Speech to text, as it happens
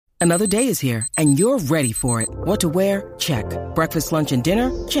Another day is here, and you're ready for it. What to wear? Check. Breakfast, lunch, and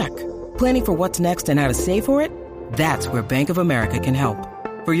dinner? Check. Planning for what's next and how to save for it? That's where Bank of America can help.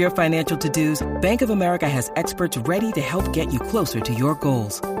 For your financial to-dos, Bank of America has experts ready to help get you closer to your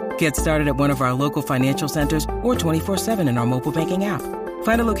goals. Get started at one of our local financial centers or 24/7 in our mobile banking app.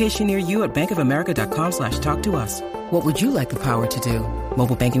 Find a location near you at bankofamerica.com/talktous. What would you like the power to do?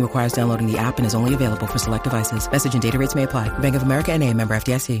 Mobile banking requires downloading the app and is only available for select devices. Message and data rates may apply. Bank of America N.A., member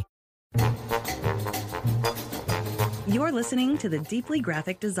FDIC. You're listening to the Deeply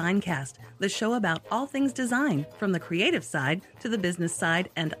Graphic Design Cast, the show about all things design, from the creative side to the business side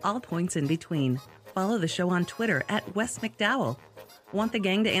and all points in between. Follow the show on Twitter at Wes McDowell. Want the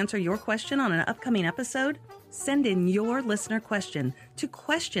gang to answer your question on an upcoming episode? Send in your listener question to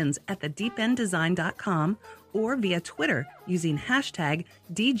questions@thedeependdesign.com or via Twitter using hashtag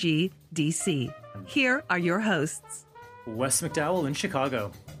DGDC. Here are your hosts. Wes McDowell in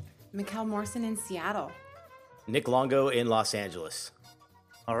Chicago. Mikkel Morrison in Seattle. Nick Longo in Los Angeles.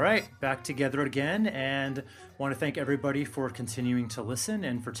 All right, back together again, and want to thank everybody for continuing to listen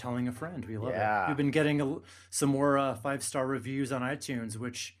and for telling a friend. We love it. We've been getting some more 5-star reviews on iTunes,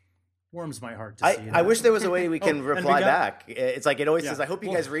 which warms my heart to see. I wish there was a way we can reply back. It's like it always says, I hope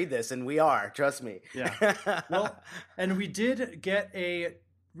you guys read this, and we are. Trust me. Yeah. Well, and we did get a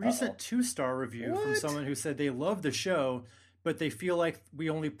recent 2-star review from someone who said they love the show, but they feel like we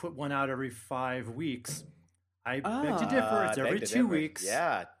only put one out every 5 weeks. I beg to differ. It's every 2 weeks.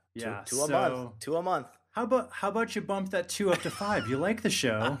 Yeah. Two a month. 2 a month. How about you bump that 2 up to 5? You like the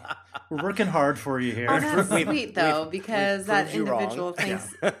show. We're working hard for you here. Oh, that's sweet, though, because that individual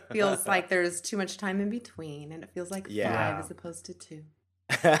feels like there's too much time in between, and it feels like 5 as opposed to 2.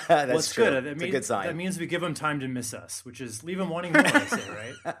 That's true. Good. It's a good sign. That means we give them time to miss us, which is leave them wanting more, I say,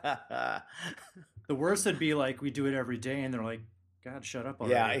 right? The worst would be like we do it every day, and they're like, God, shut up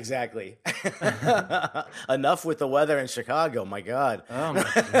already. Yeah, exactly. Enough with the weather in Chicago, my God. Oh, my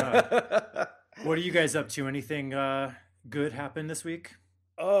God. What are you guys up to? Anything good happened this week?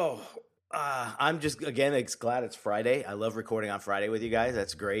 I'm just, again, glad it's Friday. I love recording on Friday with you guys.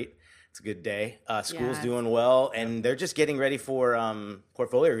 That's great. It's a good day. School's doing well, and they're just getting ready for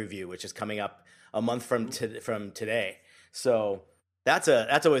portfolio review, which is coming up a month from today. So that's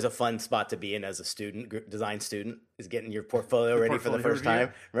always a fun spot to be in as a design student, is getting your portfolio ready for the first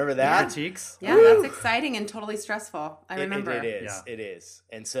time. Remember that? Critiques. Yeah, that's exciting and totally stressful. I remember. It is. It is.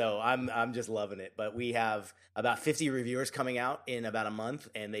 And so I'm just loving it. But we have about 50 reviewers coming out in about a month,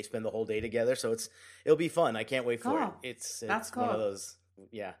 and they spend the whole day together. So it'll be fun. I can't wait for it. It's cool. One of those.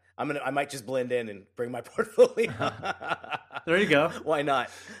 Yeah, I might just blend in and bring my portfolio. There you go. Why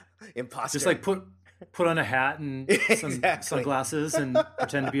not? Imposter. Just like put on a hat and some sunglasses and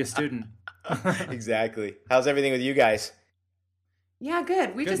pretend to be a student. Exactly. How's everything with you guys? Yeah,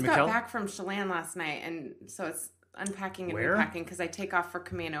 good. We just got Mikkel? back from Chelan last night, and so it's unpacking and repacking because I take off for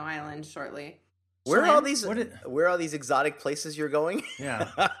Camino Island shortly. Where are all these exotic places you're going? Yeah.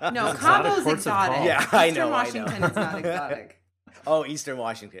 No, Cabo's exotic. Yeah, I know. Eastern Washington is not exotic. Oh, Eastern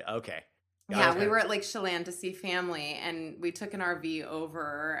Washington. Okay. Yeah, we were at Lake Chelan to see family, and we took an RV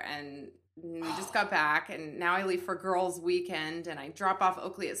over, and we just got back, and now I leave for girls' weekend, and I drop off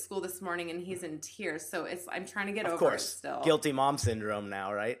Oakley at school this morning, and he's in tears. So I'm trying to get over it still. Guilty mom syndrome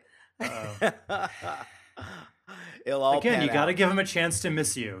now, right? It'll all Again, you got to give him a chance to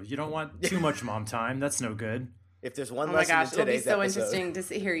miss you. You don't want too much mom time. That's no good. If there's one oh my gosh, it'll be so episode. interesting to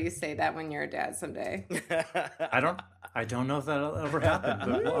hear you say that when you're a dad someday. I don't know if that'll ever happen,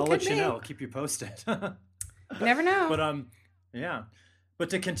 but I'll let you know. I'll keep you posted. You never know. But yeah. But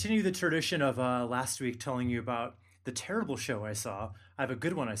to continue the tradition of last week telling you about the terrible show I saw, I have a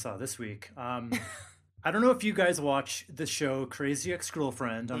good one I saw this week. I don't know if you guys watch the show Crazy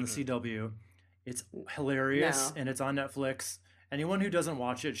Ex-Girlfriend on the CW. It's hilarious, and it's on Netflix. Anyone who doesn't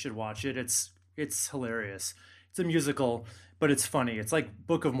watch it should watch it. It's hilarious. It's a musical, but it's funny. It's like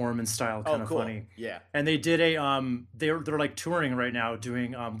Book of Mormon style, kind of funny. Yeah. And they did they're like touring right now,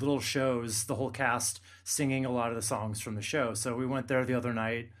 doing little shows, the whole cast singing a lot of the songs from the show. So we went there the other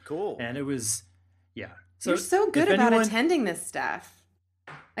night. Cool. And it was, So you're so good about attending this stuff.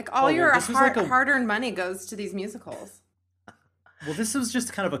 Like all your hard-earned money goes to these musicals. Well, this was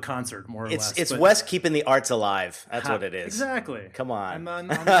just kind of a concert, more or less. It's Wes keeping the arts alive. That's what it is. Exactly. Come on. I'm on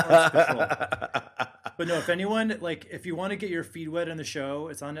arts patrol. But no, if anyone, if you want to get your feet wet in the show,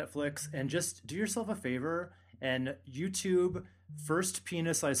 it's on Netflix. And just do yourself a favor and YouTube First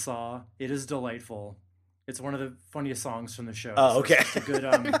Penis I Saw. It is delightful. It's one of the funniest songs from the show. Oh, okay. So it's a good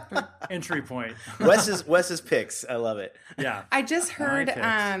entry point. Wes's picks. I love it. Yeah. I just heard,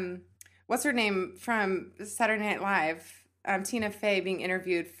 what's her name from Saturday Night Live? Tina Fey being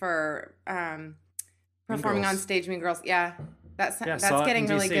interviewed for performing on stage, Mean Girls. Yeah, that's getting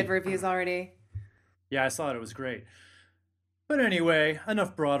really good reviews already. Yeah, I saw it. It was great. But anyway,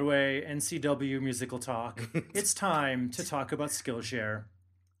 enough Broadway and CW musical talk. It's time to talk about Skillshare.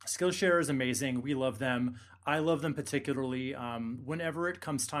 Skillshare is amazing. We love them. I love them particularly whenever it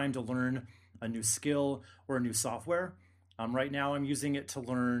comes time to learn a new skill or a new software. Right now, I'm using it to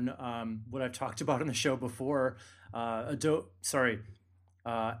learn what I've talked about in the show before. Adobe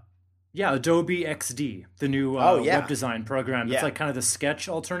XD, the new web design program. It's like kind of the Sketch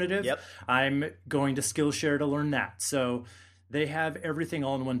alternative. Yep. I'm going to Skillshare to learn that. So they have everything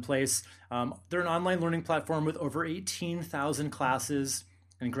all in one place. They're an online learning platform with over 18,000 classes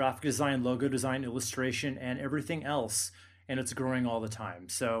in graphic design, logo design, illustration, and everything else. And it's growing all the time.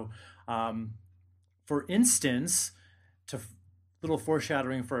 So for instance, little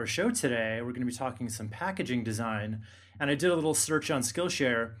foreshadowing for our show today, we're going to be talking some packaging design. And I did a little search on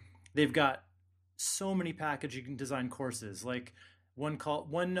Skillshare. They've got so many packaging design courses, like one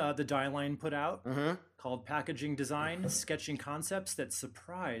the Die Line put out called Packaging Design, Sketching Concepts That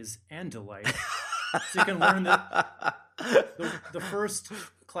Surprise and Delight. So you can learn that the first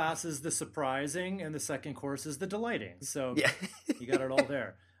class is the surprising and the second course is the delighting. So you got it all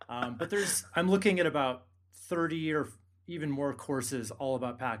there. But I'm looking at about 30 or even more courses all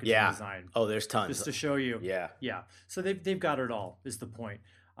about packaging design. Oh, there's tons. Just to show you. Yeah. So they've got it all is the point.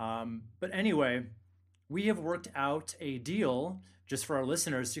 But anyway, we have worked out a deal just for our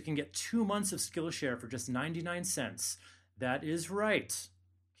listeners. You can get 2 months of Skillshare for just 99 cents. That is right.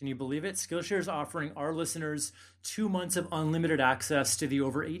 Can you believe it? Skillshare is offering our listeners 2 months of unlimited access to the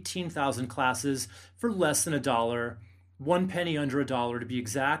over 18,000 classes for less than $1. 1 penny under $1 to be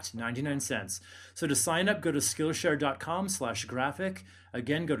exact, 99 cents. So to sign up, go to Skillshare.com/graphic.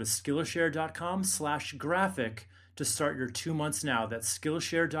 Again, go to Skillshare.com/graphic to start your 2 months now. That's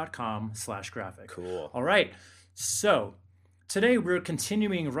Skillshare.com/graphic. Cool. All right. So today we're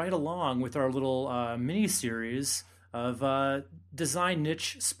continuing right along with our little mini series of design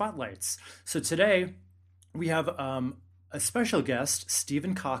niche spotlights. So today we have a special guest,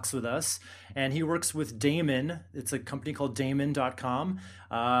 Stephen Cox, with us, and he works with Damon. It's a company called Damon.com,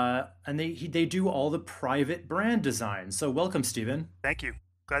 and they do all the private brand design. So welcome, Stephen. Thank you.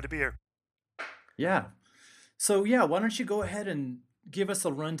 Glad to be here. Yeah. So why don't you go ahead and give us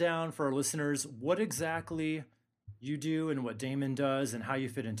a rundown for our listeners, what exactly you do and what Damon does and how you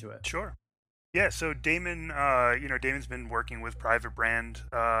fit into it. Sure. Yeah, so Damon, Damon's been working with private brand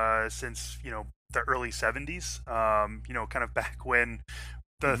since, the early 70s, kind of back when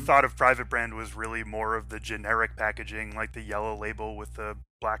the thought of private brand was really more of the generic packaging, like the yellow label with the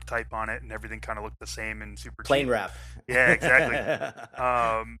black type on it and everything kind of looked the same and super plain cheap. wrap. Yeah, exactly.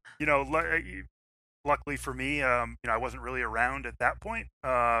 Luckily for me, I wasn't really around at that point,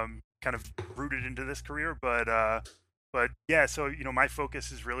 kind of rooted into this career, but yeah, so my focus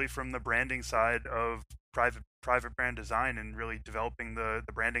is really from the branding side of private brand design and really developing the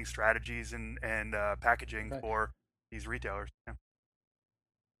branding strategies and packaging for these retailers. Yeah.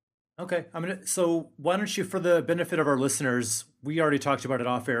 Okay, so why don't you, for the benefit of our listeners, we already talked about it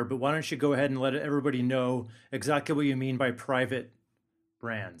off air, but why don't you go ahead and let everybody know exactly what you mean by private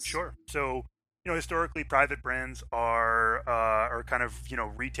brands? Sure. So historically, private brands are kind of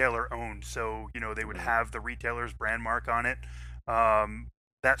retailer owned. So they would have the retailer's brand mark on it.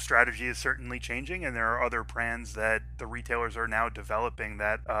 That strategy is certainly changing, and there are other brands that the retailers are now developing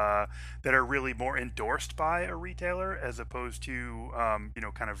that are really more endorsed by a retailer, as opposed to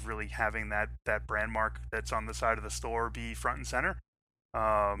kind of really having that brand mark that's on the side of the store be front and center.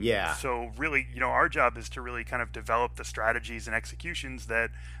 So really, our job is to really kind of develop the strategies and executions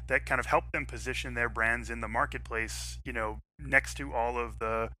that kind of help them position their brands in the marketplace, next to all of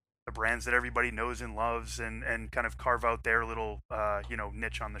the brands that everybody knows and loves, and kind of carve out their little,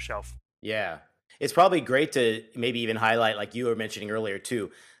 niche on the shelf. Yeah. It's probably great to maybe even highlight, like you were mentioning earlier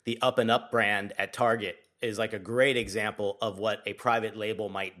too, the Up and Up brand at Target is like a great example of what a private label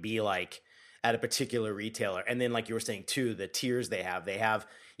might be like at a particular retailer. And then like you were saying too, the tiers they have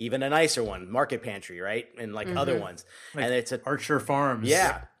even a nicer one, Market Pantry, right? And like other ones. Like and it's Archer Farms.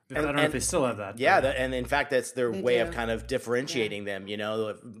 Yeah. I don't know if they still have that. Yeah, and in fact, that's their way of kind of differentiating them,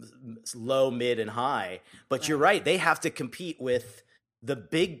 low, mid, and high. But you're right; they have to compete with the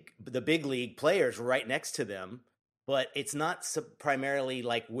big league players right next to them. But it's not primarily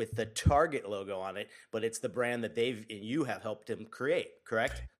like with the Target logo on it, but it's the brand that you have helped them create.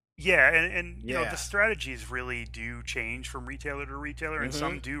 Correct? Yeah, and the strategies really do change from retailer to retailer, and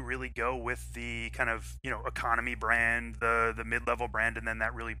some do really go with the kind of economy brand, the mid-level brand, and then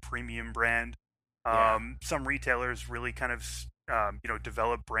that really premium brand. Some retailers really kind of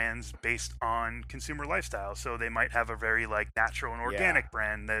develop brands based on consumer lifestyle. So they might have a very like natural and organic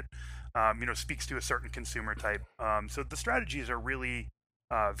brand that speaks to a certain consumer type. So the strategies are really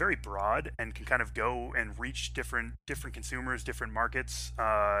very broad and can kind of go and reach different consumers, different markets,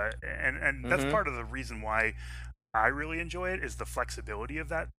 and that's part of the reason why I really enjoy it, is the flexibility of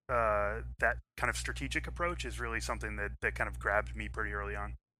that that kind of strategic approach is really something that kind of grabbed me pretty early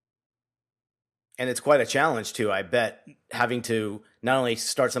on. And it's quite a challenge too, I bet, having to not only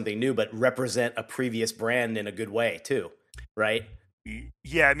start something new, but represent a previous brand in a good way too, right?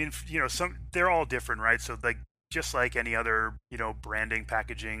 Yeah, I mean, they're all different, right? So like, just like any other, branding,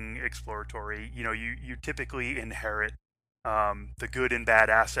 packaging, exploratory, you typically inherit the good and bad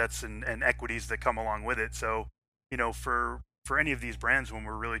assets and equities that come along with it. So, for any of these brands, when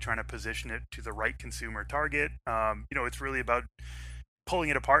we're really trying to position it to the right consumer target, it's really about pulling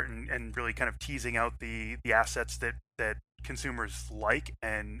it apart and really kind of teasing out the assets that consumers like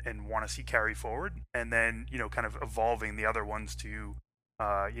and want to see carry forward, and then kind of evolving the other ones to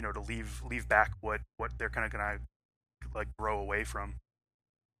to leave back what they're kind of gonna like grow away from.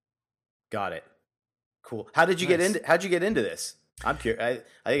 Got it. Cool. How'd you get into this? I'm curious.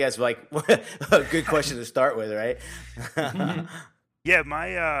 I think that's like a good question to start with, right? Yeah,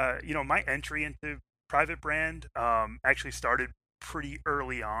 my my entry into private brand actually started pretty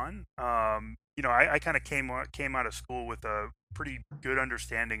early on. I kind of came out of school with a pretty good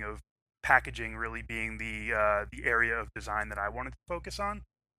understanding of packaging really being the area of design that I wanted to focus on.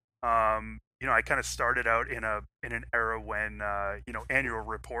 I kind of started out in an era when annual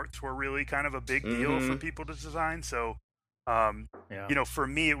reports were really kind of a big deal for people to design. So for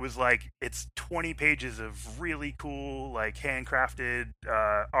me, it was like, it's 20 pages of really cool, like handcrafted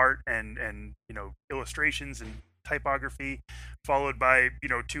art and illustrations and typography, followed by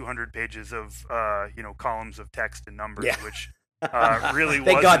 200 pages of columns of text and numbers, which really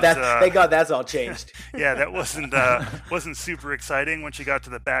thank God that's all changed. Yeah, that wasn't super exciting once you got to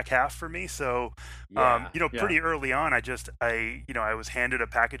the back half for me. So pretty early on, I was handed a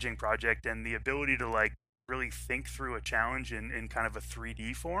packaging project, and the ability to like really think through a challenge in kind of a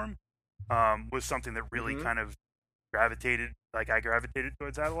 3D form was something that really kind of gravitated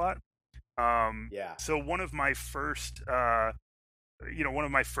towards that a lot. So one of my first kind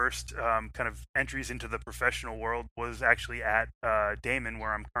of entries into the professional world was actually at Damon,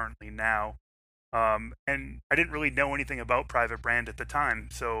 where I'm currently now. And I didn't really know anything about private brand at the time,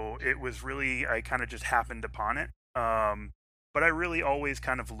 so it was really, I kind of just happened upon it. But I really always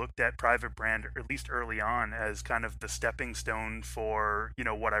kind of looked at private brand, or at least early on, as kind of the stepping stone for,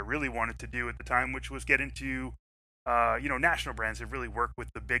 what I really wanted to do at the time, which was get into, national brands and really work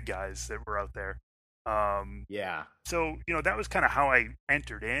with the big guys that were out there. So, that was kind of how I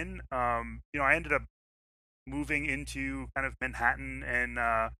entered in. I ended up moving into kind of Manhattan and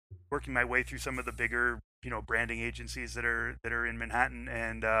working my way through some of the bigger, branding agencies that are in Manhattan.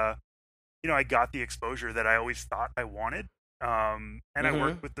 And, I got the exposure that I always thought I wanted. And I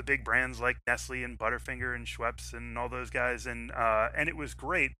worked with the big brands like Nestle and Butterfinger and Schweppes and all those guys. And it was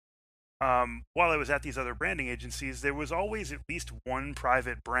great. While I was at these other branding agencies, there was always at least one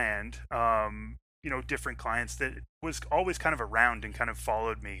private brand, different clients that was always kind of around and kind of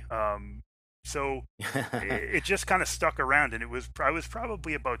followed me. So it just kind of stuck around, and I was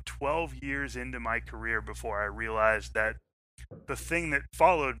probably about 12 years into my career before I realized that the thing that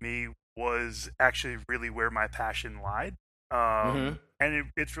followed me was actually really where my passion lied. And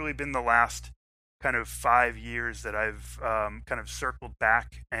it's really been the last kind of 5 years that I've kind of circled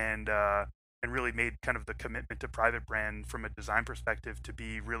back and really made kind of the commitment to private brand from a design perspective to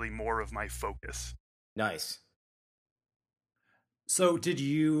be really more of my focus. Nice. So did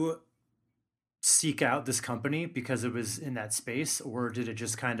you seek out this company because it was in that space, or did it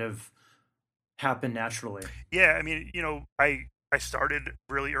just kind of happen naturally? Yeah, I mean, I started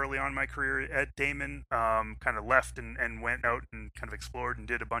really early on in my career at Damon, kind of left and went out and kind of explored and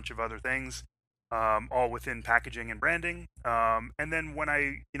did a bunch of other things, all within packaging and branding. And then when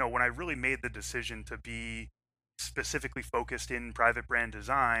I really made the decision to be specifically focused in private brand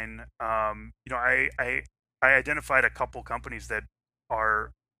design, I identified a couple companies that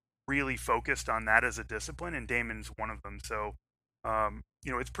are really focused on that as a discipline, and Damon's one of them. So,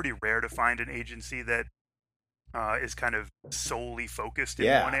 it's pretty rare to find an agency that is kind of solely focused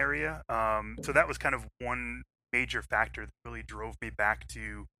in one area. So that was kind of one major factor that really drove me back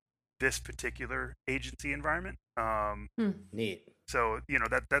to this particular agency environment. Neat. So,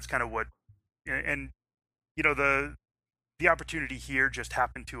 that's kind of what, and, the opportunity here just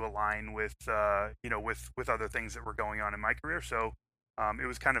happened to align with, with other things that were going on in my career. So, It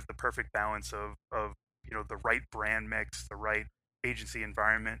was kind of the perfect balance of the right brand mix, the right agency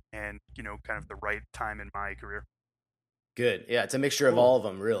environment, and kind of the right time in my career. Good. Yeah, it's a mixture of all of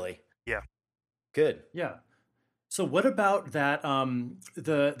them, really. Yeah. Good. Yeah. So what about that?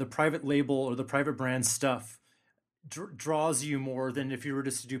 The private label or the private brand stuff draws you more than if you were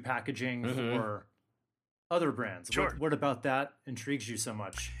just to do packaging for other brands. Sure. What about that intrigues you so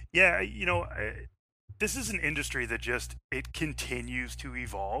much? Yeah, this is an industry that it continues to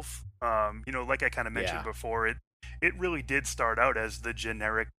evolve. Like I kind of mentioned before, it really did start out as the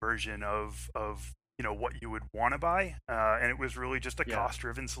generic version of what you would want to buy, and it was really just a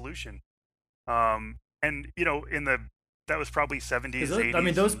cost-driven solution. That was probably 70s, 80s. I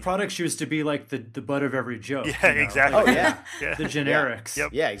mean, those products used to be like the butt of every joke. Yeah, exactly. Oh yeah, the generics. Yep.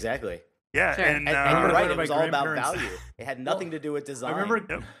 Yeah, exactly. Yeah, sure. And you're right. It was all about value. It had nothing to do with design. I remember.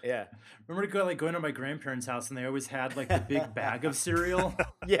 Yep. Yeah. Remember going to my grandparents' house and they always had like the big bag of cereal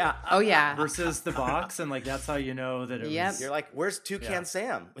Yeah. Oh yeah. versus the box, and like that's how you know that it Yep. was. You're like, where's Toucan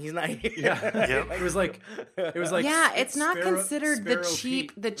Sam? He's not here. Yeah. Yep. It was like Yeah, it's not considered the Sparrow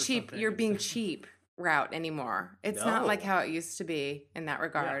cheap Pete or cheap something. you're being cheap route anymore. It's not No. like how it used to be in that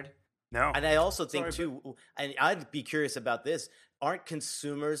regard. No. And I also think Sorry, too, and I'd be curious about this. Aren't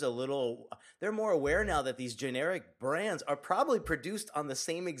consumers they're more aware now that these generic brands are probably produced on the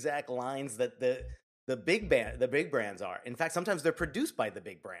same exact lines that the big brands are. In fact, sometimes they're produced by the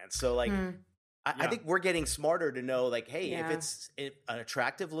big brands. So like, I think we're getting smarter to know like, hey, if it's an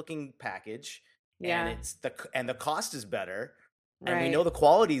attractive looking package and the cost is better and we know the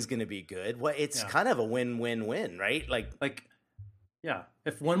quality is going to be good, well, it's kind of a win-win-win, right? Like, yeah.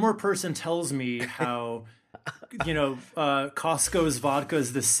 If one more person tells me how, Costco's vodka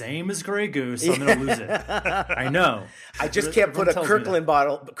is the same as Grey Goose, I'm gonna lose it. I know. I just can't put a Everyone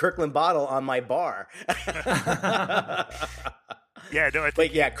Kirkland bottle on my bar. Yeah, no, I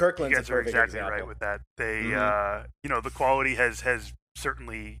think Kirkland's you guys a are perfect exactly example. right with that. They, the quality has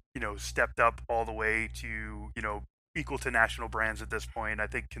certainly, stepped up all the way to, equal to national brands at this point. I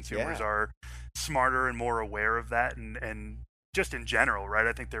think consumers are smarter and more aware of that, and just in general, right?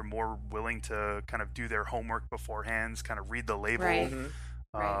 I think they're more willing to kind of do their homework beforehand, kind of read the label. Right.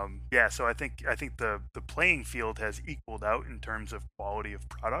 Yeah, so I think the playing field has equaled out in terms of quality of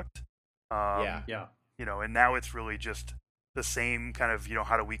product. Yeah. And now it's really just the same kind of,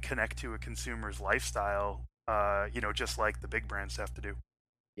 how do we connect to a consumer's lifestyle, just like the big brands have to do.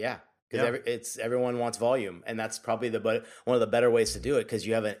 Yeah, because everyone wants volume, and that's probably one of the better ways to do it, because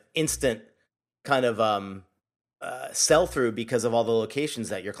you have an instant kind of sell through because of all the locations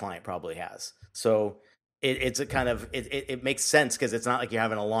that your client probably has. So it's a kind of it makes sense, because it's not like you're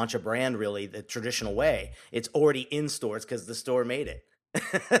having to launch a brand really the traditional way. It's already in stores because the store made it.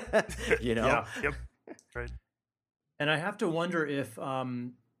 Yeah. Yep. Right. And I have to wonder if,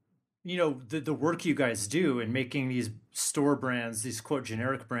 the work you guys do in making these store brands, these quote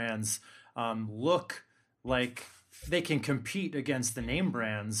generic brands, look like they can compete against the name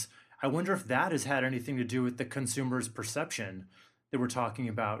brands. I wonder if that has had anything to do with the consumer's perception that we're talking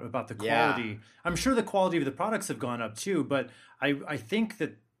about the quality. Yeah. I'm sure the quality of the products have gone up too, but I think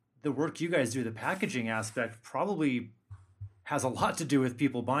that the work you guys do, the packaging aspect, probably has a lot to do with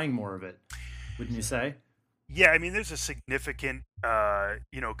people buying more of it. Wouldn't you say? Yeah, I mean, there's a significant,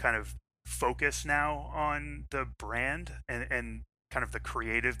 kind of focus now on the brand and kind of the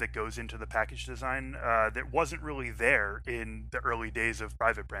creative that goes into the package design that wasn't really there in the early days of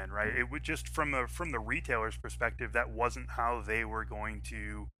private brand, right? It would just from the retailer's perspective, that wasn't how they were going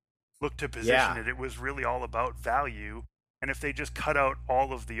to look to position it. It was really all about value, and if they just cut out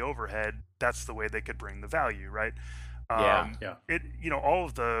all of the overhead, that's the way they could bring the value, right? It all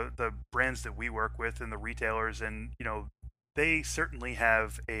of the brands that we work with and the retailers, and they certainly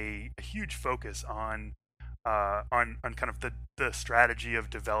have a huge focus on kind of the strategy of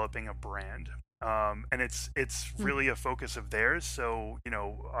developing a brand, and it's really a focus of theirs. So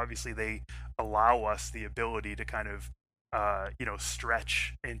obviously they allow us the ability to kind of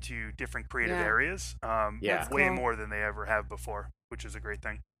stretch into different creative areas, way more than they ever have before, which is a great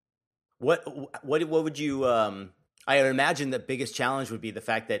thing. What would you I imagine the biggest challenge would be the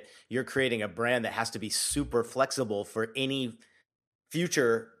fact that you're creating a brand that has to be super flexible for any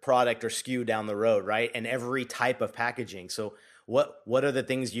future product or SKU down the road, right? And every type of packaging. So what are the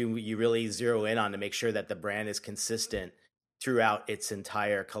things you really zero in on to make sure that the brand is consistent throughout its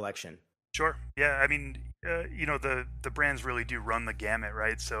entire collection? Sure. Yeah. I mean, the brands really do run the gamut,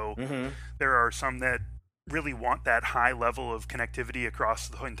 right? So there are some that really want that high level of connectivity across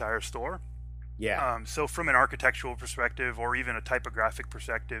the entire store. Yeah. So from an architectural perspective or even a typographic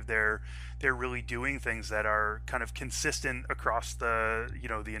perspective, they're really doing things that are kind of consistent across the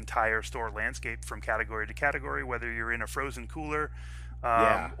the entire store landscape from category to category, whether you're in a frozen cooler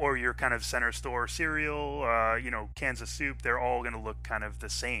Yeah. or your kind of center store cereal, cans of soup. They're all going to look kind of the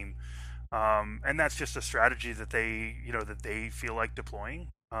same, and that's just a strategy that they feel like deploying,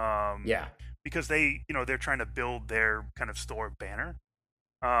 Yeah. because they're trying to build their kind of store banner.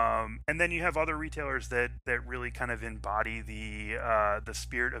 And then you have other retailers that really kind of embody the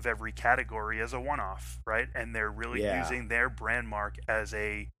spirit of every category as a one-off, right? And they're really Yeah. using their brand mark as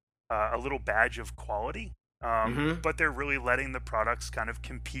a little badge of quality. Mm-hmm. But they're really letting the products kind of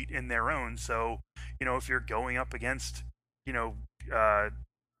compete in their own. So, if you're going up against,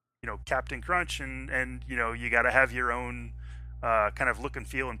 Captain Crunch, and you got to have your own kind of look and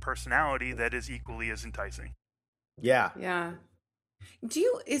feel and personality that is equally as enticing. Yeah. Yeah.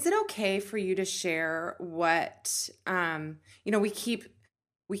 Is it okay for you to share what,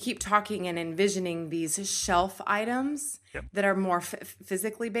 we keep talking and envisioning these shelf items Yep. that are more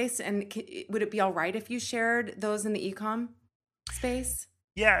physically based. And would it be all right if you shared those in the e-com space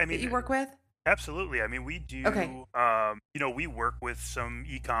Yeah, I that mean, you work with? absolutely. I mean, we do. Okay. We work with some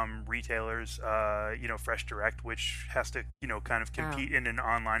e-com retailers. Fresh Direct, which has to, kind of compete in an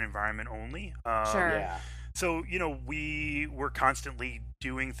online environment only. Sure. Yeah. So, we're constantly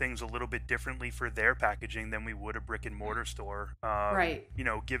doing things a little bit differently for their packaging than we would a brick and mortar store. Right.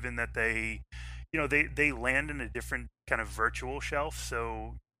 Given that they land in a different kind of virtual shelf.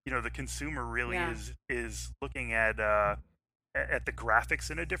 So, the consumer really Yeah. is looking at the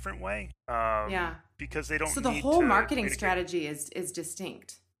graphics in a different way. Yeah. Because they don't. So the need whole to marketing communicate. strategy is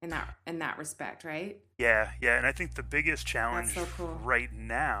distinct in that respect, right? Yeah, and I think the biggest challenge so cool. right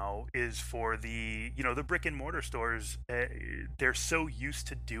now is for the brick and mortar stores. They're so used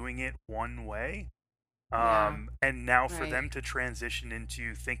to doing it one way, Yeah. and now for Right. them to transition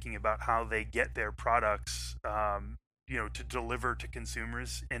into thinking about how they get their products, to deliver to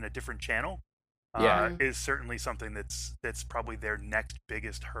consumers in a different channel, Yeah. is certainly something that's probably their next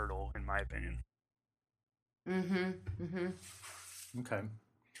biggest hurdle, in my opinion. Mm-hmm. Mm-hmm. Okay.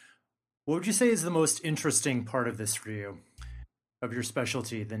 What would you say is the most interesting part of this for you, of your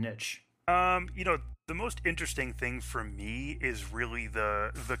specialty, the niche? The most interesting thing for me is really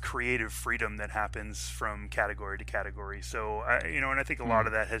the creative freedom that happens from category to category. So, and I think a lot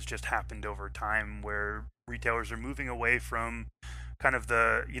of that has just happened over time, where retailers are moving away from kind of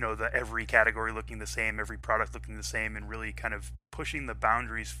the every category looking the same, every product looking the same, and really kind of pushing the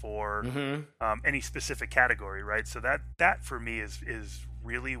boundaries for Mm-hmm. any specific category, right? So that for me is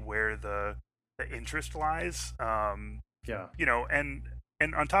really where the interest lies. Yeah.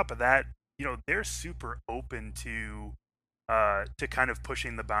 And on top of that, they're super open to kind of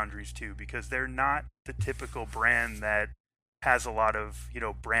pushing the boundaries too, because they're not the typical brand that has a lot of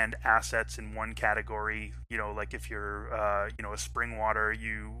brand assets in one category. Like if you're a spring water,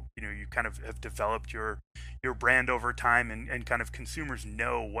 you kind of have developed your brand over time, and kind of consumers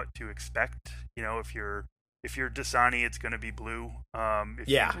know what to expect. If you're Dasani, it's going to be blue.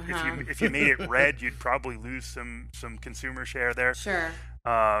 Yeah. If you made it red, you'd probably lose some consumer share there. Sure.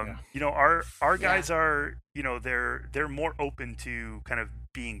 Our guys are, they're more open to kind of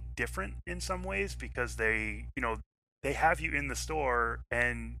being different in some ways, because they have you in the store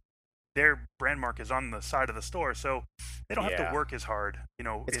and their brand mark is on the side of the store, so they don't have to Yeah. work as hard. It's in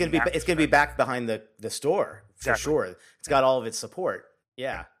gonna be that respect. back behind the store for Exactly. sure. It's got all of its support.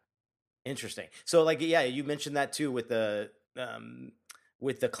 Yeah. Interesting. So like you mentioned that too with the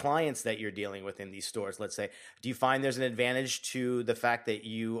clients that you're dealing with in these stores. Let's say, do you find there's an advantage to the fact that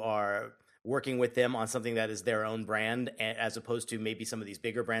you are working with them on something that is their own brand, as opposed to maybe some of these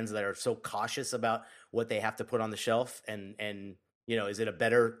bigger brands that are so cautious about what they have to put on the shelf? And is it a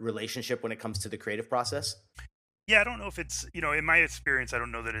better relationship when it comes to the creative process? Yeah, I don't know if it's, in my experience, I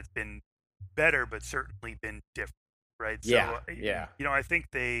don't know that it's been better, but certainly been different, right? Yeah, So, yeah. I think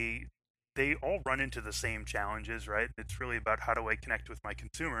they all run into the same challenges, right? It's really about, how do I connect with my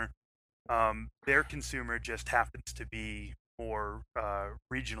consumer? Their consumer just happens to be more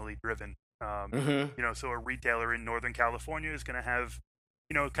regionally driven. Mm-hmm. So a retailer in Northern California is going to have,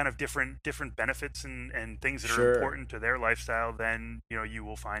 kind of different benefits and things that Sure. are important to their lifestyle than, you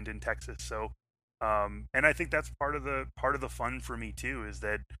will find in Texas. So, and I think that's part of the fun for me too, is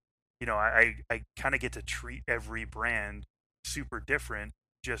that, I kind of get to treat every brand super different,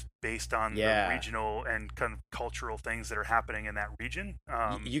 just based on the regional and kind of cultural things that are happening in that region.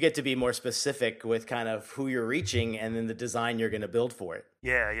 You get to be more specific with kind of who you're reaching and then the design you're going to build for it.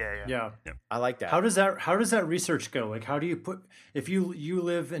 Yeah. I like that. How does that research go? Like, how do you put, if you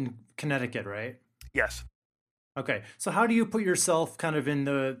live in Connecticut, right? Yes. Okay. So how do you put yourself kind of in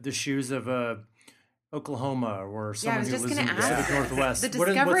the shoes of Oklahoma or someone who lives in the Pacific Northwest? The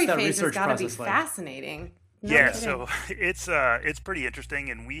discovery phase has got to be like? fascinating. No kidding. So it's pretty interesting,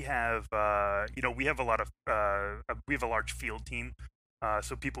 and we have we have a large field team,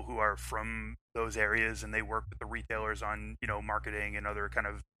 so people who are from those areas, and they work with the retailers on marketing and other kind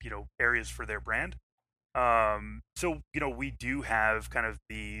of areas for their brand. So we do have kind of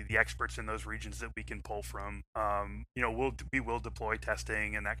the experts in those regions that we can pull from. We will deploy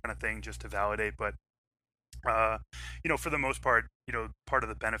testing and that kind of thing just to validate, but for the most part, part of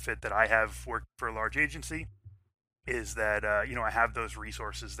the benefit that I have working for a large agency is that, I have those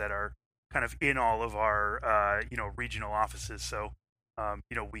resources that are kind of in all of our, regional offices. So,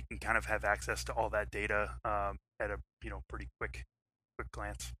 we can kind of have access to all that data at a, pretty quick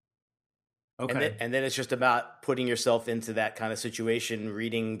glance. Okay. And then it's just about putting yourself into that kind of situation,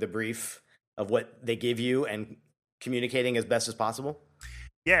 reading the brief of what they give you and communicating as best as possible.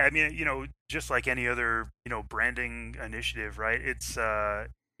 Yeah, I mean, just like any other, branding initiative, right?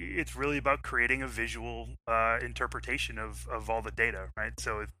 It's really about creating a visual interpretation of all the data, right?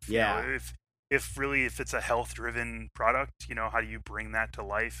 So if it's a health-driven product, how do you bring that to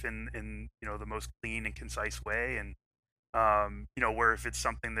life in the most clean and concise way? And where if it's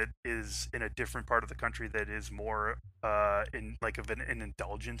something that is in a different part of the country that is more in like of an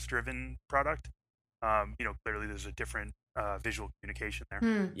indulgence-driven product, clearly there's a different visual communication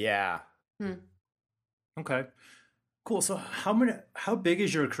there. Yeah. Okay. Cool. So how big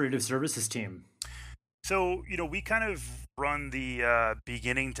is your creative services team? So, we kind of run the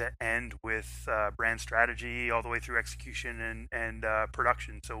beginning to end with brand strategy all the way through execution and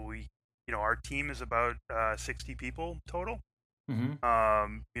production. So our team is about 60 people total. Mm-hmm.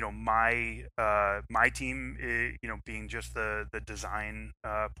 My team, being just the design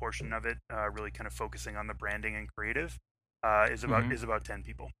portion of it, really kind of focusing on the branding and creative, is about 10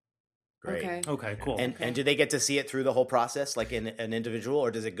 people. Great. Okay, cool. And do they get to see it through the whole process, like in an individual,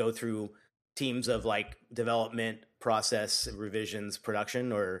 or does it go through teams of like development, process, revisions,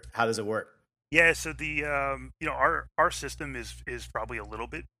 production, or how does it work? Yeah, so the our system is probably a little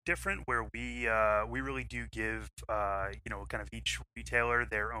bit different, where we really do give kind of each retailer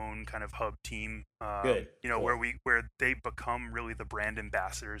their own kind of hub team. Good. Cool. where they become really the brand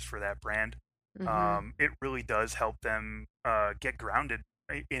ambassadors for that brand. Mm-hmm. It really does help them get grounded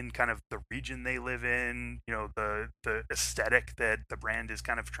in kind of the region they live in. The aesthetic that the brand is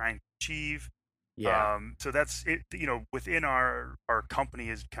kind of trying to achieve. Yeah. So that's it. Within our company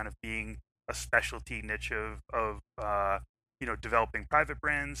is kind of being a specialty niche of developing private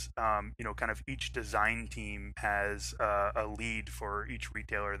brands. Kind of each design team has a lead for each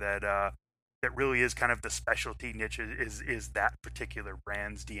retailer that really is kind of the specialty niche is that particular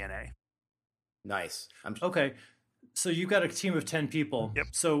brand's DNA. Nice. Okay. So you've got a team of 10 people. Yep.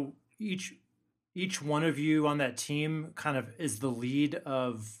 So each one of you on that team kind of is the lead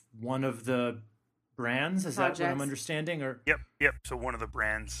of one of the brands. Is that what I'm understanding? Or Yep. So one of the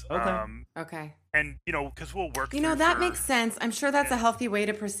brands. Okay. Okay. And because we'll work. That makes sense. I'm sure that's a healthy way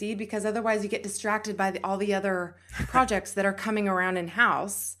to proceed, because otherwise you get distracted by all the other projects that are coming around in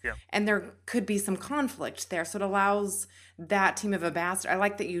house, and there could be some conflict there. So it allows that team of ambassadors. I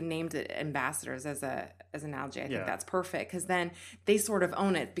like that you named it ambassadors as an analogy. I think that's perfect, because then they sort of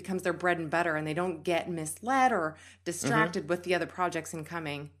own it. It becomes their bread and butter, and they don't get misled or distracted with the other projects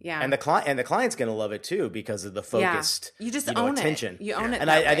incoming. Yeah. And the client's going to love it too, because of the focused, you just own attention. You own it.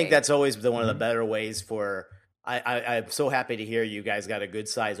 And I think that's always one of the better ways for. I'm so happy to hear you guys got a good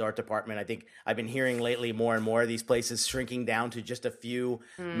sized art department. I think I've been hearing lately more and more of these places shrinking down to just a few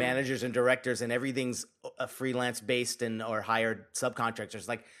managers and directors, and everything's a freelance based or hired subcontractors.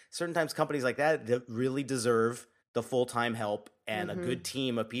 Like certain times companies like that really deserve the full-time help and a good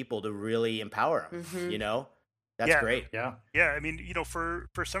team of people to really empower them. That's great. Yeah. I mean, for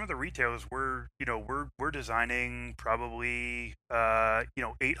some of the retailers, we're designing probably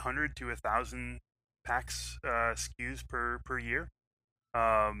 800 to 1,000 packs SKUs per year.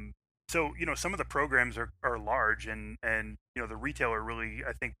 So some of the programs are large, and the retailer really,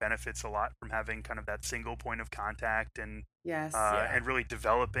 I think, benefits a lot from having kind of that single point of contact and and really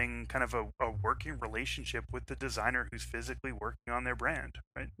developing kind of a working relationship with the designer who's physically working on their brand,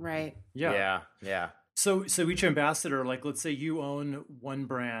 right? Yeah. Yeah. So each ambassador, like let's say you own one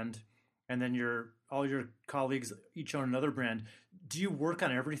brand and then all your colleagues each own another brand. Do you work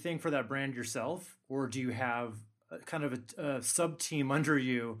on everything for that brand yourself, or do you have kind of a sub team under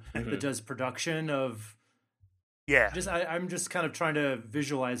you that does production of? Yeah. I'm just kind of trying to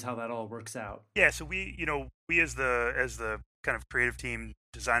visualize how that all works out. Yeah. So we as the kind of creative team,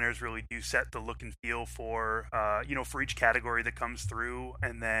 designers really do set the look and feel for for each category that comes through,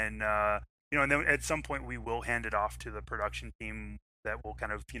 and then and then at some point we will hand it off to the production team that will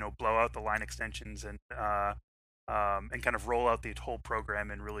kind of blow out the line extensions and kind of roll out the whole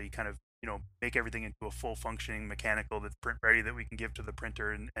program and really kind of make everything into a full functioning mechanical that's print ready that we can give to the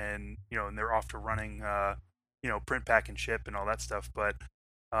printer, and they're off to running print, pack, and ship and all that stuff. But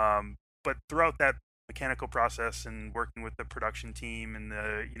throughout that mechanical process and working with the production team and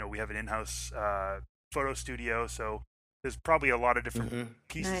we have an in-house photo studio, so there's probably a lot of different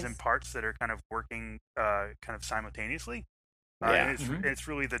pieces and parts that are kind of working kind of simultaneously. And it's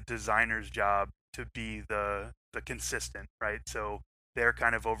really the designer's job to be the consistent, right? So they're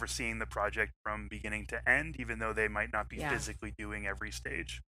kind of overseeing the project from beginning to end, even though they might not be physically doing every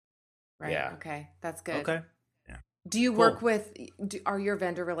stage. Right. Yeah. Okay. That's good. Okay. Yeah. Do you work with, are your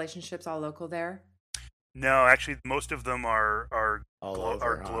vendor relationships all local there? No, actually, most of them are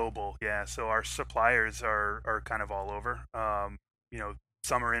over, global. Yeah. So our suppliers are kind of all over.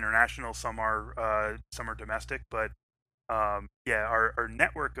 Some are international, some are domestic, but our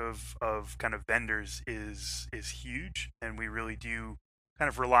network of kind of vendors is huge, and we really do kind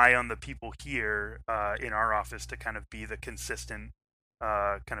of rely on the people here in our office to kind of be the consistent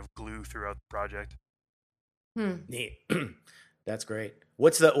kind of glue throughout the project. Neat. That's great.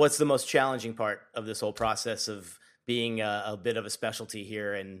 What's the most challenging part of this whole process of being a bit of a specialty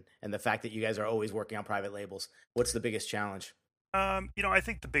here, and the fact that you guys are always working on private labels? What's the biggest challenge? I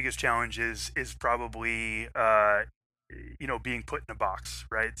think the biggest challenge is probably being put in a box,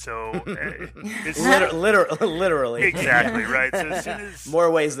 right? So it's literally exactly right. So as soon as more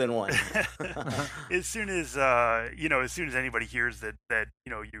ways than one, as soon as anybody hears that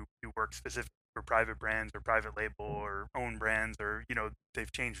you work specifically for private brands or private label or own brands, or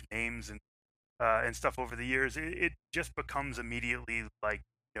they've changed names and stuff over the years, it just becomes immediately like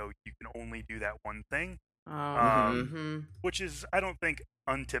you can only do that one thing. Which is, I don't think,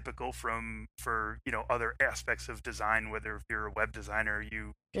 untypical for other aspects of design. Whether if you're a web designer,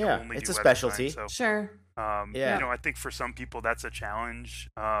 you can only it's do a web specialty. Design, so, sure. I think for some people that's a challenge.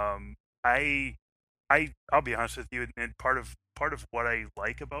 I'll be honest with you, and part of what I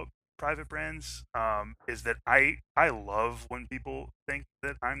like about private brands is that I love when people think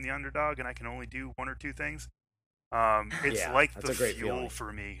that I'm the underdog and I can only do one or two things. It's like the fuel feeling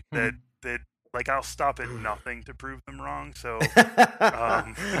for me that like I'll stop at nothing to prove them wrong. So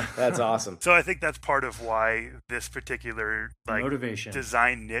that's awesome. So I think that's part of why this particular motivation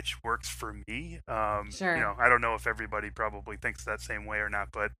design niche works for me. Sure. I don't know if everybody probably thinks that same way or not,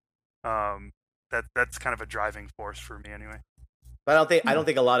 but that's kind of a driving force for me anyway. But I don't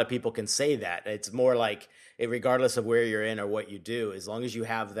think a lot of people can say that. It's more like, regardless of where you're in or what you do, as long as you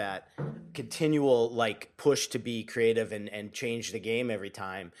have that continual push to be creative and change the game every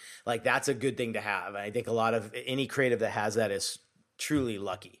time, that's a good thing to have. And I think any creative that has that is truly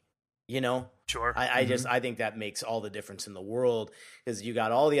lucky. Sure. I think that makes all the difference in the world, because you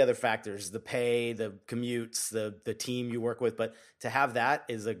got all the other factors, the pay, the commutes, the team you work with, but to have that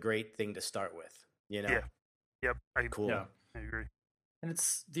is a great thing to start with. Yeah. Yep. Cool. Yeah. I agree. And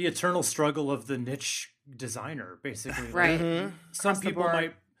it's the eternal struggle of the niche designer, basically. Right. Some people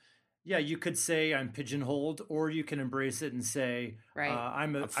might, you could say I'm pigeonholed, or you can embrace it and say,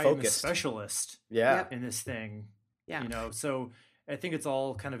 I'm a specialist in this thing. Yeah. So I think it's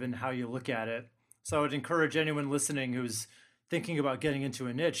all kind of in how you look at it. So I would encourage anyone listening who's thinking about getting into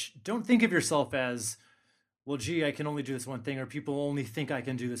a niche, don't think of yourself as, well, gee, I can only do this one thing, or people only think I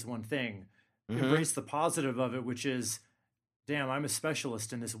can do this one thing. Embrace the positive of it, which is, damn, I'm a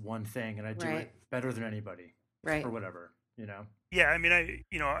specialist in this one thing, and I do it better than anybody, or whatever, Yeah, I mean,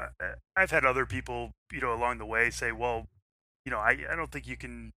 I've had other people, along the way say, well, I don't think you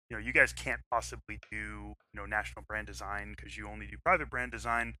can, you guys can't possibly do, national brand design because you only do private brand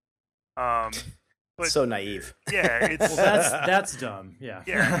design. But so naive. Yeah, it's that's dumb. Yeah,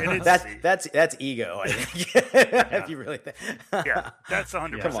 and it's, that's ego. I think. If you really think. That's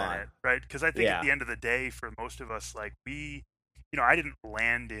 100% it, right? Because I think at the end of the day, for most of us, I didn't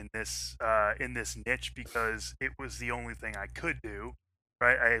land in this niche because it was the only thing I could do,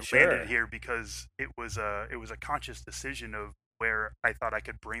 right? I landed here because it was a conscious decision of where I thought I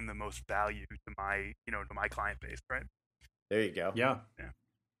could bring the most value to my client base, right? There you go. Yeah.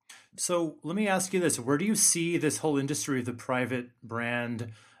 So let me ask you this: where do you see this whole industry of the private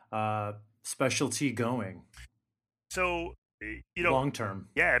brand specialty going So, you know, long term?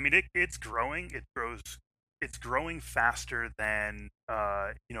 yeah, I mean, it's growing. It's growing faster than,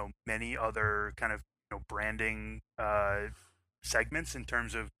 many other kind of, branding segments in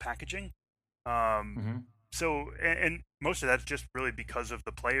terms of packaging. Um, Hmm. and most of that's just really because of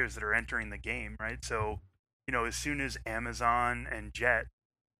the players that are entering the game, right? So, as soon as Amazon and Jet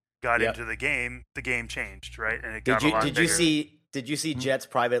got Yep. into the game changed, right? And it Did got a you lot did you bigger. see Jet's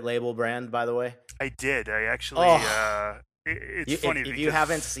private label brand, by the way? I did. I actually. Oh, It's if funny if you because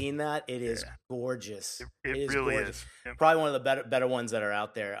haven't seen that, it is yeah, gorgeous. it It is really gorgeous. is. Yep. Probably one of the better ones that are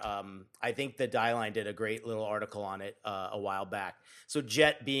out there. I think the Die Line did a great little article on it a while back. So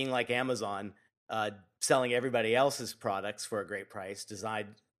Jet, being like Amazon, selling everybody else's products for a great price,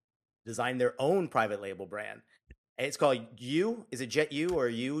 designed their own private label brand. And it's called You. Is it Jet You or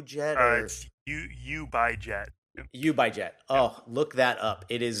You Jet or It's you buy Jet. Yep. You by Jet? Oh, look that up.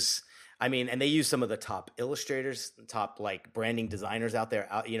 It is. I mean, and they use some of the top illustrators, top like branding designers out there.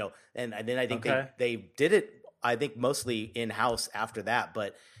 And then I think Okay. they did it. I think mostly in house after that,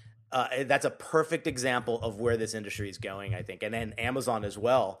 but that's a perfect example of where this industry is going. I think, and then Amazon as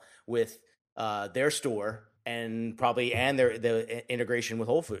well with their store and the integration with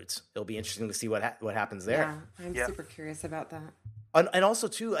Whole Foods. It'll be interesting to see what happens there. Yeah, I'm Yeah. super curious about that. And also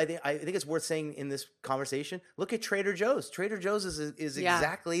too, I think it's worth saying in this conversation. Look at Trader Joe's. Trader Joe's is Yeah.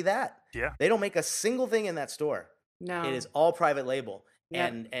 exactly that. Yeah. They don't make a single thing in that store. No. It is all private label.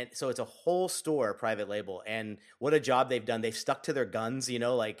 Yep. And so it's a whole store private label. And what a job they've done. They've stuck to their guns,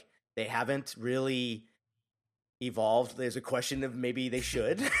 like they haven't really evolved. There's a question of maybe they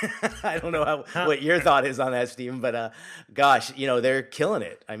should. I don't know what your thought is on that, Stephen, but gosh, they're killing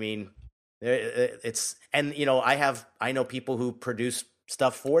it. I mean, I know people who produce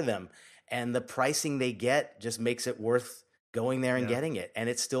stuff for them, and the pricing they get just makes it worth going there and Yeah. getting it. And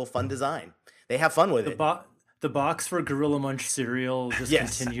it's still fun design. They have fun with The it. the box for Gorilla Munch cereal just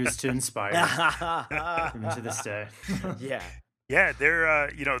Yes. continues to inspire even to this day. Yeah. Yeah,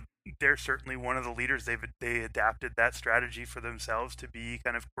 they're certainly one of the leaders. They adapted that strategy for themselves to be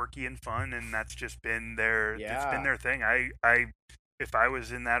kind of quirky and fun, and that's just been their thing. If I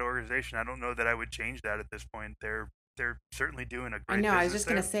was in that organization, I don't know that I would change that at this point. They're certainly doing a great. I know. I was business just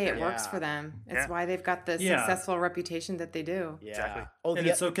gonna there. say it Yeah. works for them. It's Yeah. why they've got the Yeah. successful reputation that they do. Yeah. Exactly. Oh, And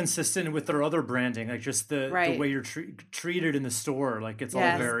it's so consistent with their other branding, like just the Right. way you're treated in the store. Like it's all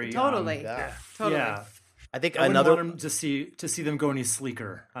Yes, very totally, yeah. totally. Yeah, I think I wouldn't another. want them to see them go any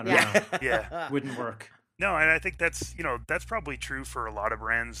sleeker. I don't Yeah. know. Yeah. Wouldn't work. No, and I think that's probably true for a lot of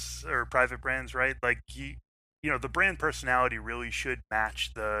brands or private brands, right? Like the brand personality really should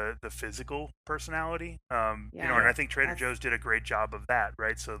match the physical personality. And I think Trader Joe's did a great job of that,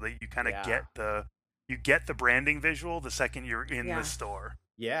 right? So that you kind of Yeah. get the branding visual the second you're in Yeah. the store.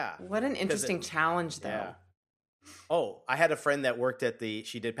 Yeah. What an interesting challenge, though. Yeah. Oh, I had a friend that worked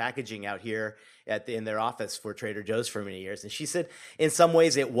she did packaging out here in their office for Trader Joe's for many years. And she said in some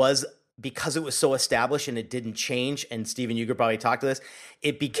ways it was because it was so established and it didn't change. And Stephen, you could probably talk to this.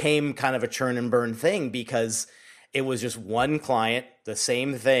 It became kind of a churn and burn thing because it was just one client, the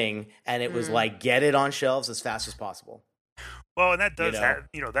same thing. And it was like, get it on shelves as fast as possible. Well, and that does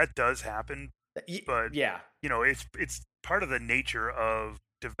You know? that does happen, but Yeah. it's part of the nature of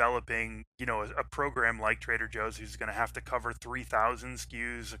developing a program like Trader Joe's, who's going to have to cover 3,000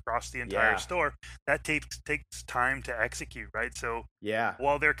 SKUs across the entire Yeah. store. That takes time to execute, right? So Yeah.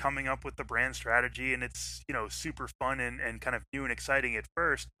 while they're coming up with the brand strategy and it's super fun and kind of new and exciting at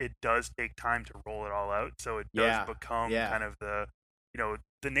first, it does take time to roll it all out. So it does Yeah. become Yeah. kind of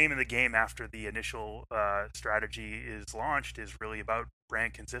the name of the game after the initial strategy is launched is really about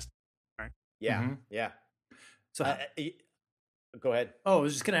brand consistency. Yeah. Mhm. Yeah. So, Go ahead. I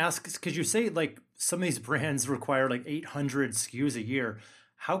was just gonna ask, could you say like some of these brands require like 800 SKUs a year?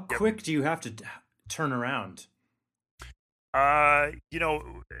 How quick do you have to turn around?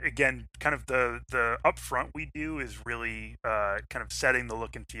 Again, kind of the upfront we do is really kind of setting the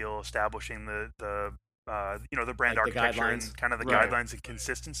look and feel, establishing the brand Like the architecture guidelines? and kind of the Right. guidelines and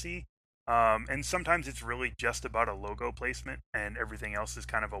consistency. And sometimes it's really just about a logo placement, and everything else is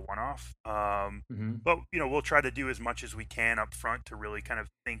kind of a one-off. Mm-hmm. But we'll try to do as much as we can up front to really kind of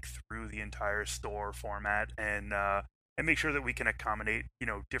think through the entire store format and make sure that we can accommodate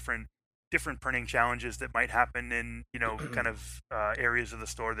different printing challenges that might happen in kind of areas of the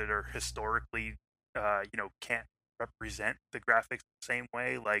store that are historically can't represent the graphics the same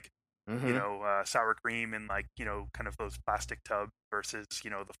way, like Mhm. sour cream and like kind of those plastic tubs versus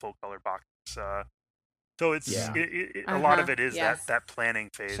the full color box. So it's Yeah. a lot of Uh-huh, it is yes. that planning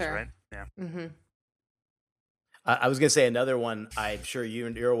phase, Sure. right? Yeah. Mm-hmm. I was going to say another one I'm sure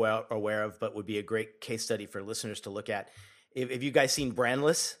you're aware of, but would be a great case study for listeners to look at. If you guys seen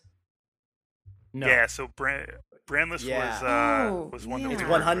Brandless? No. Yeah, so Brandless was one. It's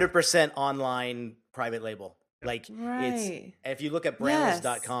 100% online private label. Like it's if you look at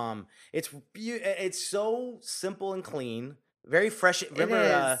brandless.com, it's so simple and clean, very fresh.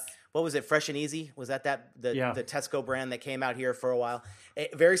 Remember what was it? Fresh and Easy? Was that the Tesco brand that came out here for a while?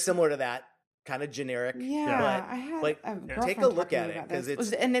 Very similar to that. Kind of generic, but take a look at it because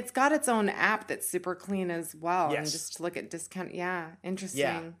it's got its own app that's super clean as well. Yes. And just to look at discount,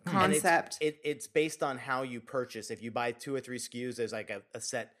 interesting concept. It's based on how you purchase. If you buy 2 or 3 SKUs, there's like a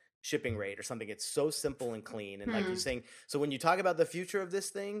set shipping rate or something. It's so simple and clean, and like you're saying. So when you talk about the future of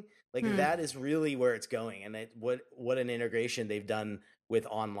this thing, like that is really where it's going, and what an integration they've done with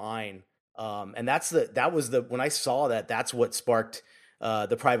online. And that was when I saw that's what sparked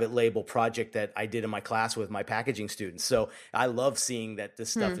the private label project that I did in my class with my packaging students. So I love seeing that this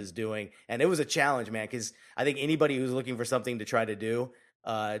stuff is doing, and it was a challenge, man, because I think anybody who's looking for something to try to do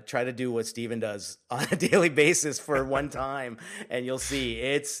what Steven does on a daily basis for one time, and you'll see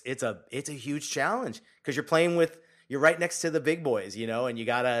it's a huge challenge because you're right next to the big boys, and you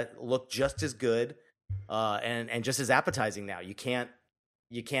gotta look just as good and just as appetizing now. You can't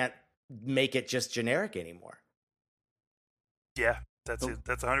make it just generic anymore. Yeah. That's it.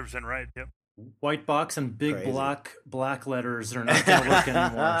 That's 100% right. Yep. White box and big black letters are not going to work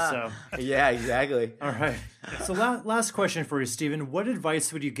anymore. So yeah, exactly. All right. So last question for you, Steven. What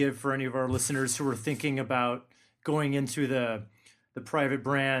advice would you give for any of our listeners who are thinking about going into the private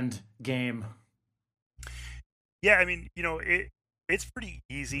brand game? Yeah, I mean, it's pretty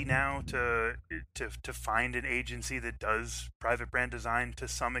easy now to find an agency that does private brand design to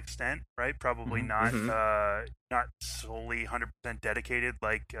some extent, right? Probably not solely 100% dedicated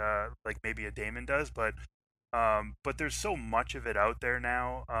like maybe a Damon does, but there's so much of it out there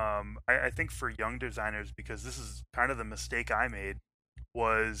now. I think for young designers, because this is kind of the mistake I made,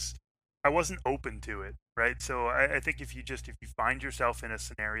 was I wasn't open to it, right? So I think if you find yourself in a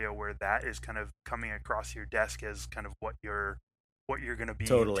scenario where that is kind of coming across your desk as kind of what you're going to be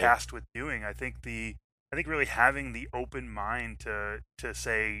tasked with doing, I think really having the open mind to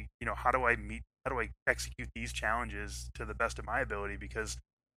say, how do I execute these challenges to the best of my ability? Because,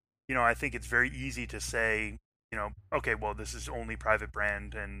 I think it's very easy to say, okay, well, this is only private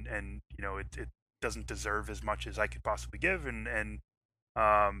brand and it doesn't deserve as much as I could possibly give.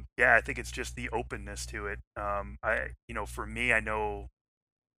 I think it's just the openness to it. For me, I know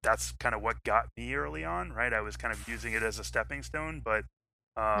that's kind of what got me early on, right? I was kind of using it as a stepping stone, but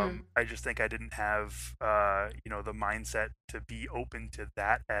I just think I didn't have, the mindset to be open to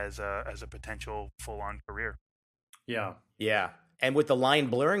that as a potential full-on career. Yeah. Yeah. And with the line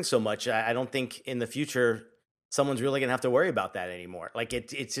blurring so much, I don't think in the future someone's really going to have to worry about that anymore. Like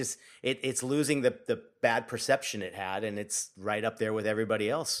it's just, it's losing the bad perception it had, and it's right up there with everybody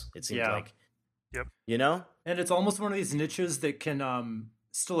else, it seems like. Yep. And it's almost one of these niches that can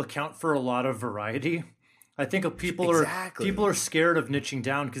still account for a lot of variety. I think people are scared of niching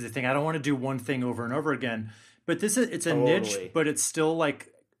down because they think, I don't want to do one thing over and over again. But it's a niche, but it's still like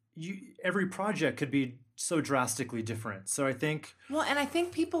every project could be so drastically different. So I think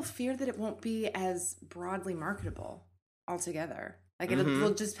people fear that it won't be as broadly marketable altogether. Like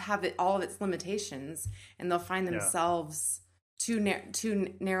it'll just have all of its limitations, and they'll find themselves too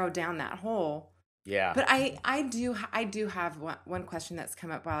narrow down that hole. Yeah. But I do have one question that's come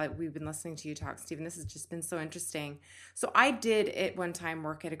up while we've been listening to you talk, Steven. This has just been so interesting. So I did at one time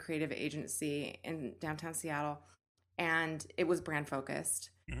work at a creative agency in downtown Seattle, and it was brand focused.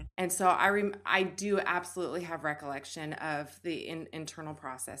 Mm-hmm. And so I do absolutely have recollection of the internal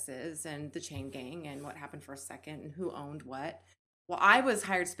processes and the chain gang and what happened for a second and who owned what. Well, I was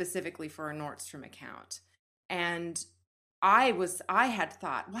hired specifically for a Nordstrom account, and I had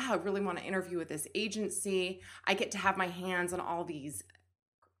thought, wow, I really want to interview with this agency. I get to have my hands on all these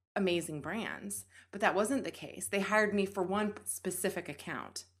amazing brands. But that wasn't the case. They hired me for one specific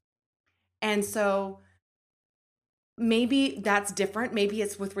account. And so maybe that's different. Maybe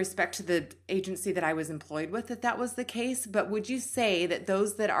it's with respect to the agency that I was employed with that was the case. But would you say that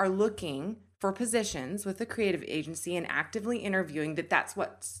those that are looking for positions with a creative agency and actively interviewing, that's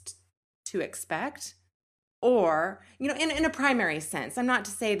what's to expect? Or, in a primary sense, I'm not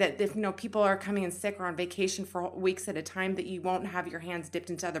to say that if, people are coming in sick or on vacation for weeks at a time, that you won't have your hands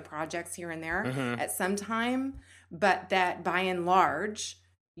dipped into other projects here and there at some time, but that by and large,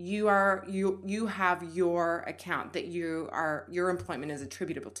 you have your account that your employment is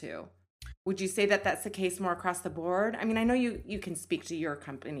attributable to. Would you say that that's the case more across the board? I mean, I know you can speak to your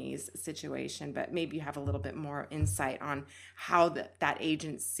company's situation, but maybe you have a little bit more insight on how that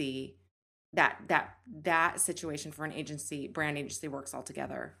agency, that situation for an agency, brand agency, works all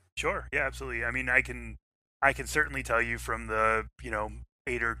together. Sure. Yeah, absolutely. I mean, I can certainly tell you from the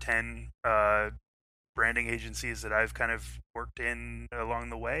 8 or 10 branding agencies that I've kind of worked in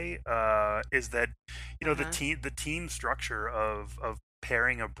along the way, is that the team structure of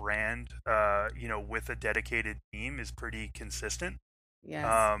pairing a brand with a dedicated team is pretty consistent.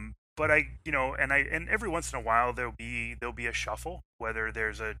 Yes. But and every once in a while there'll be a shuffle, whether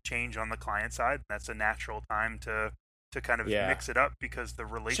there's a change on the client side. That's a natural time to kind of mix it up, because the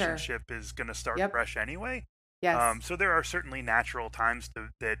relationship is going to start fresh anyway. Yes. So there are certainly natural times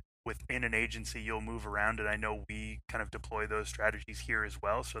that within an agency you'll move around, and I know we kind of deploy those strategies here as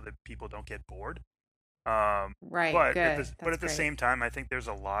well, so that people don't get bored. Right. But Good. At the same time, I think there's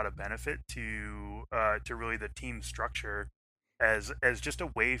a lot of benefit to really the team structure as just a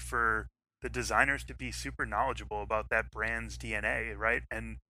way for the designers to be super knowledgeable about that brand's DNA, right?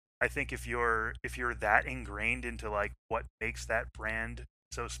 And I think if you're that ingrained into like what makes that brand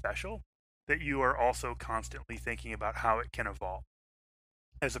so special, that you are also constantly thinking about how it can evolve,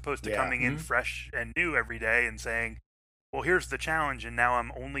 as opposed to coming in fresh and new every day and saying, well, here's the challenge, and now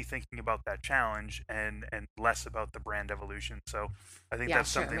I'm only thinking about that challenge and less about the brand evolution. So I think that's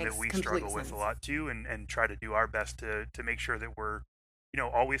something that we struggle with a lot too, and try to do our best to make sure that we're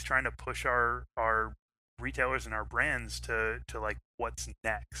always trying to push our retailers and our brands to like what's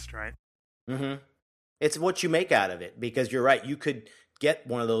next, right? Mm-hmm. It's what you make out of it, because you're right. You could get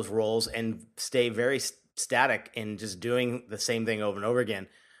one of those roles and stay very static in just doing the same thing over and over again,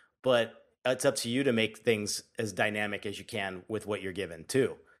 but it's up to you to make things as dynamic as you can with what you're given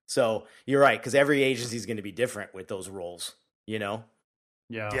too. So you're right, because every agency is going to be different with those roles, Yeah.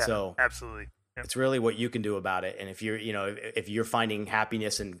 So absolutely. Yep. It's really what you can do about it. And if you're, if you're finding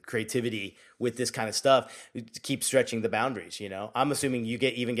happiness and creativity with this kind of stuff, keep stretching the boundaries. I'm assuming you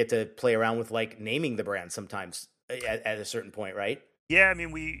get to play around with like naming the brand sometimes at a certain point, right? Yeah, I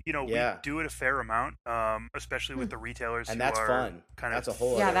mean, we do it a fair amount, especially with the retailers, and that's fun. That's a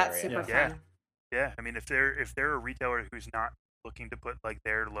whole other that's area. super fun. Yeah, I mean, if they're a retailer who's not looking to put like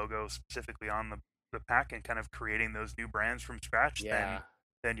their logo specifically on the pack and kind of creating those new brands from scratch, then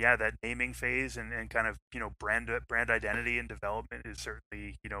that naming phase and kind of brand identity and development is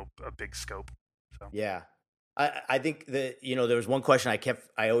certainly a big scope. So yeah. I think that there was one question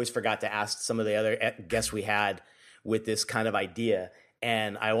I always forgot to ask some of the other guests we had with this kind of idea.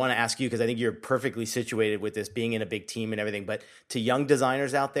 And I want to ask you, because I think you're perfectly situated with this, being in a big team and everything, but to young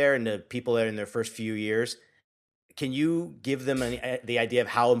designers out there and to people that are in their first few years, can you give them the idea of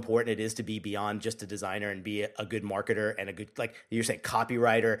how important it is to be beyond just a designer and be a good marketer and a good, like you're saying,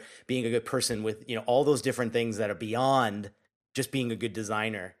 copywriter, being a good person with, all those different things that are beyond just being a good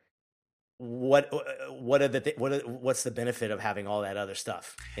designer? What's the benefit of having all that other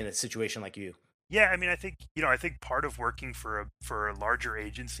stuff in a situation like you? Yeah, I mean, I think part of working for a larger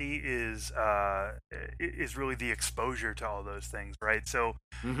agency is really the exposure to all those things, right? So,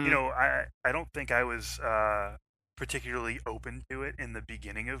 I don't think I was particularly open to it in the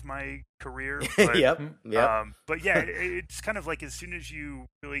beginning of my career. But, but yeah, it's kind of like as soon as you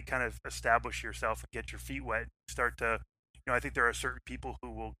really kind of establish yourself and get your feet wet, you start to, I think there are certain people who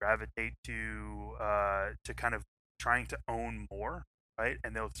will gravitate to kind of trying to own more. Right?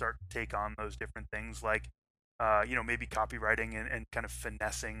 And they'll start to take on those different things like, maybe copywriting and kind of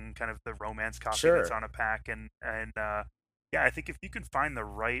finessing kind of the romance copy that's on a pack. And I think if you can find the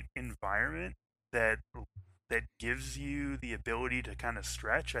right environment that gives you the ability to kind of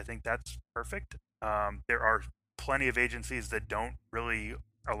stretch, I think that's perfect. There are plenty of agencies that don't really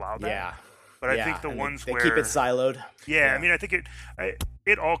allow that. Yeah. But I think the ones they where keep it siloed. Yeah, I mean, I think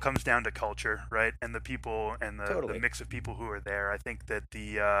it all comes down to culture, right? And the people and the mix of people who are there. I think that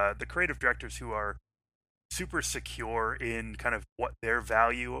the creative directors who are super secure in kind of what their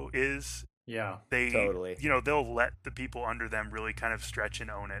value is, they'll let the people under them really kind of stretch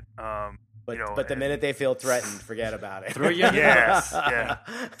and own it. But the minute they feel threatened, forget about it.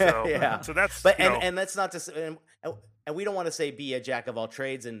 So that's and that's not to say, and we don't want to say be a jack of all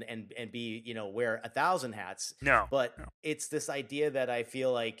trades and be wear 1,000 hats. No, but it's this idea that I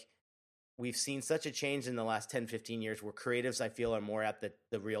feel like we've seen such a change in the last 10, 15 years where creatives, I feel, are more at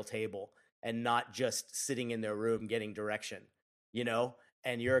the real table and not just sitting in their room getting direction.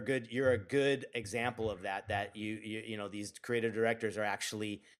 And you're a good example of that. That these creative directors are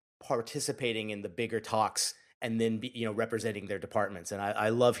actually participating in the bigger talks and then representing their departments. And I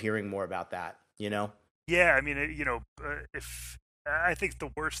love hearing more about that. Yeah, I mean, I think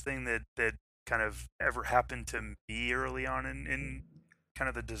the worst thing that kind of ever happened to me early on in kind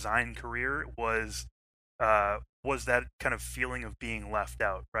of the design career was that kind of feeling of being left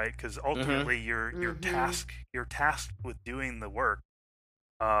out, right? Because ultimately you're tasked with doing the work,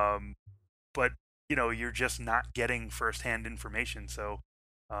 but you're just not getting firsthand information. So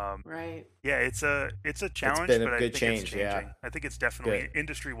right. yeah, it's a challenge, It's been but a I good think change. it's changing. Yeah, I think it's definitely good.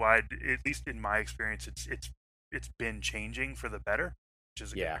 industry wide. At least in my experience, it's been changing for the better, which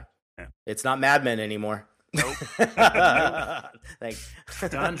is a good Yeah. thing. Yeah. It's not Mad Men anymore. Nope. Thanks.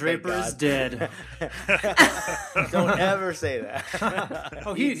 Don Draper is dead. Don't ever say that.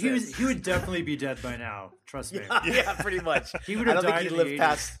 Oh, he would definitely be dead by now. Trust me. Yeah, pretty much. He would I have don't died think he in the lived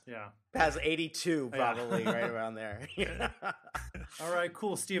 80s. past 82, probably right around there. All right,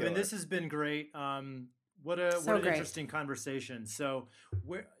 cool, Stephen. Good. This has been great. What an great. interesting conversation. So,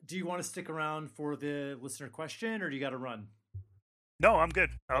 do you want to stick around for the listener question, or do you got to run? No, I'm good.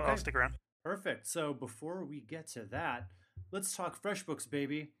 I'll Okay. stick around. Perfect. So before we get to that, let's talk FreshBooks,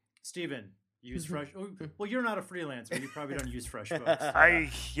 baby. Steven, use Fresh. Well, you're not a freelancer. You probably don't use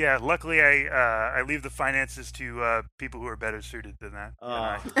FreshBooks. Luckily I leave the finances to people who are better suited than that.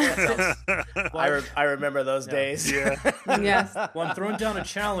 I remember those days. Yeah. Yes. Well, I'm throwing down a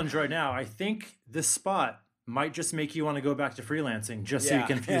challenge right now. I think this spot might just make you want to go back to freelancing just so you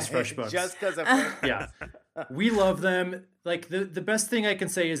can use FreshBooks. Just because of Yeah. We love them. Like the best thing I can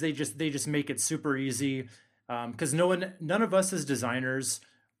say is they just make it super easy. Because none of us as designers,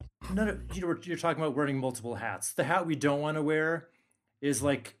 you're talking about wearing multiple hats. The hat we don't want to wear is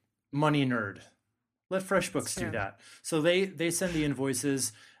like money nerd. Let FreshBooks do that. So they send the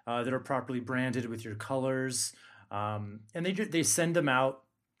invoices that are properly branded with your colors, and they send them out.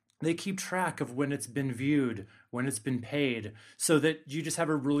 They keep track of when it's been viewed, when it's been paid, so that you just have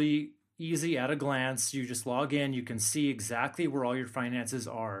a really easy at a glance. You just log in, you can see exactly where all your finances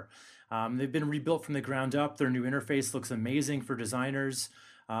are. They've been rebuilt from the ground up. Their new interface looks amazing for designers.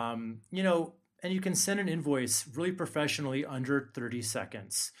 And you can send an invoice really professionally under 30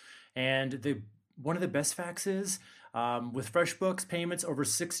 seconds. And one of the best facts is with FreshBooks payments, over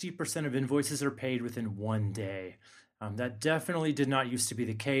 60% of invoices are paid within 1 day. That definitely did not used to be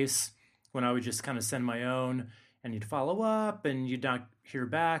the case when I would just kind of send my own and you'd follow up and you'd not hear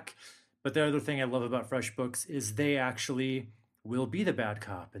back. But the other thing I love about FreshBooks is they actually will be the bad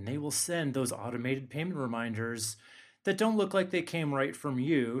cop and they will send those automated payment reminders that don't look like they came right from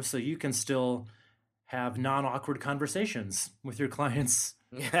you, so you can still have non-awkward conversations with your clients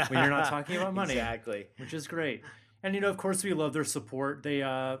when you're not talking about money. Exactly. Which is great. And, of course, we love their support. They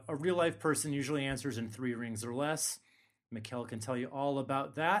a real-life person usually answers in 3 rings or less. Mikkel can tell you all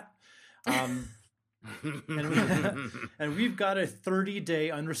about that. And we've got a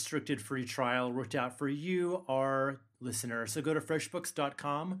 30-day unrestricted free trial worked out for you, our listener. So go to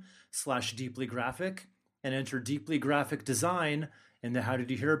freshbooks.com/deeplygraphic and enter Deeply Graphic Design in the How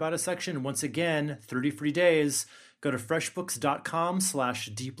Did You Hear About Us section. Once again, 30 free days. Go to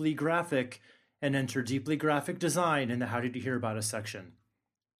freshbooks.com/deeplygraphic and enter Deeply Graphic Design in the How Did You Hear About Us section.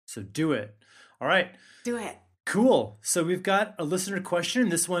 So do it. All right. Do it. Cool. So we've got a listener question.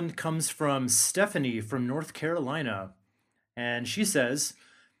 This one comes from Stephanie from North Carolina. And she says,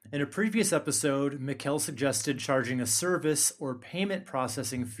 in a previous episode, Mikkel suggested charging a service or payment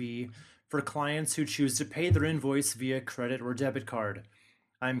processing fee for clients who choose to pay their invoice via credit or debit card.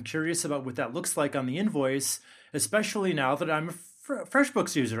 I'm curious about what that looks like on the invoice, especially now that I'm a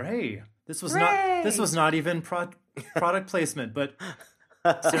FreshBooks user. Hey, this was not even product placement, but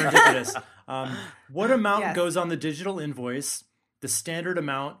serendipitous. What amount goes on the digital invoice, the standard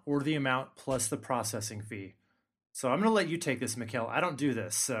amount, or the amount plus the processing fee? So I'm going to let you take this, Mikkel. I don't do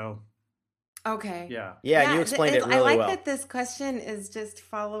this, so. Okay. Yeah. Yeah, you explained it really I like well. that this question is just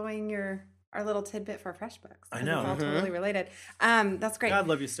following our little tidbit for FreshBooks. I know. It's all totally related. That's great. God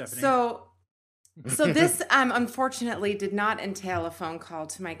love you, Stephanie. So this unfortunately did not entail a phone call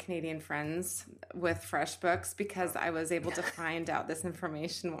to my Canadian friends with FreshBooks because I was able to find out this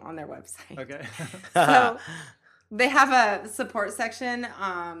information on their website. Okay. So they have a support section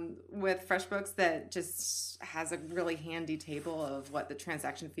with FreshBooks that just has a really handy table of what the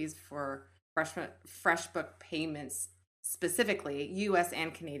transaction fees for FreshBook payments specifically U.S.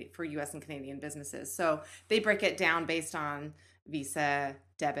 and Canadian for U.S. and Canadian businesses. So they break it down based on Visa,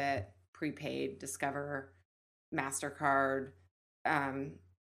 debit, prepaid, Discover, MasterCard,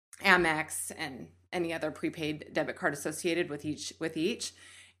 Amex, and any other prepaid debit card associated with each.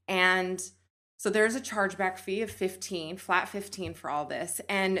 And so there's a chargeback fee of flat 15 for all this.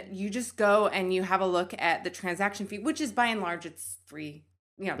 And you just go and you have a look at the transaction fee, which is by and large, it's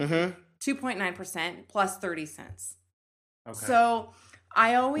 2.9% plus 30 cents. Okay. So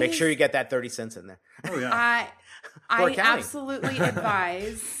I always Make sure you get that 30 cents in there. Oh yeah. I absolutely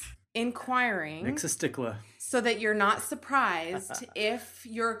advise inquiring. Mix a stickler. So that you're not surprised if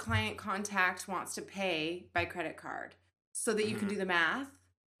your client contact wants to pay by credit card, so that you can do the math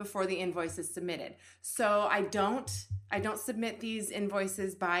before the invoice is submitted. So I don't submit these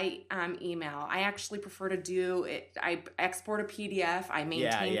invoices by email. I actually prefer to do it. I export a PDF. I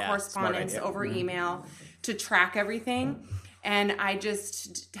maintain correspondence over email to track everything. And I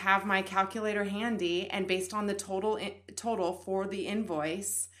just have my calculator handy, and based on the total for the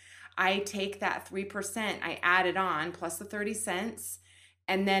invoice, I take that 3%, I add it on plus the 30 cents,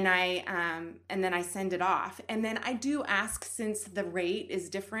 and then I send it off. And then I do ask, since the rate is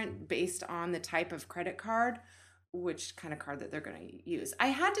different based on the type of credit card, which kind of card that they're going to use. I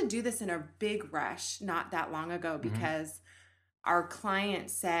had to do this in a big rush not that long ago because our client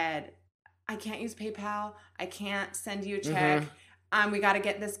said, I can't use PayPal. I can't send you a check. We got to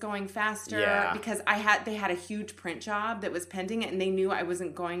get this going faster because they had a huge print job that was pending, and they knew I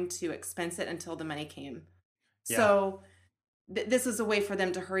wasn't going to expense it until the money came. Yeah. So this is a way for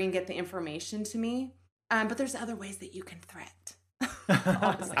them to hurry and get the information to me. But there's other ways that you can threat.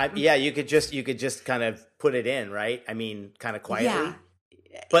 You could just kind of put it in, right? I mean, kind of quietly. Yeah.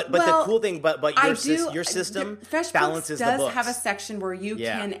 But the cool thing, but your system balances the books. Does have a section where you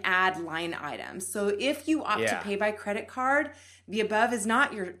can add line items. So if you opt to pay by credit card, the above is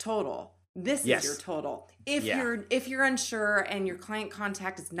not your total. This is your total. If you're unsure and your client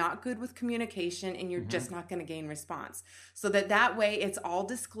contact is not good with communication, and you're just not going to gain response, so that way it's all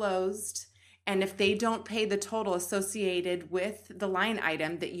disclosed. And if they don't pay the total associated with the line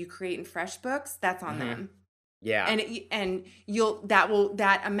item that you create in FreshBooks, that's on them. Yeah. And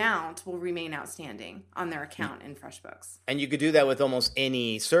that amount will remain outstanding on their account in FreshBooks. And you could do that with almost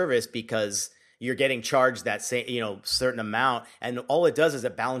any service because you're getting charged that same, certain amount. And all it does is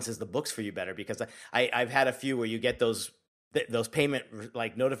it balances the books for you better, because I've had a few where you get those payment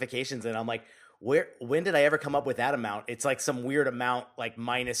like notifications, and I'm like, when did I ever come up with that amount? It's like some weird amount, like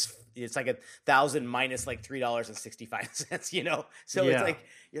it's like 1,000 minus like $3.65, So it's like,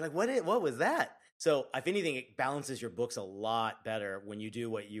 you're like, what was that? So if anything, it balances your books a lot better when you do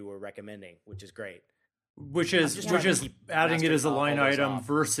what you were recommending, which is great. Which is adding it as a line item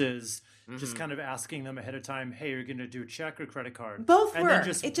versus just kind of asking them ahead of time, hey, you're going to do a check or credit card? Both work.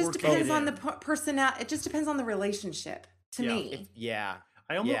 It just depends on the personality. It just depends on the relationship to me.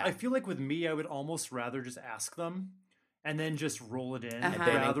 I feel like with me, I would almost rather just ask them and then just roll it in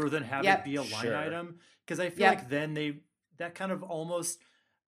rather than have it be a line item. Because I feel like then that kind of almost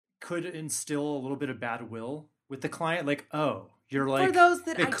could instill a little bit of bad will with the client. Like, oh, you're like, for those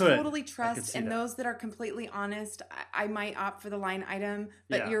that I totally trust and those that are completely honest, I might opt for the line item,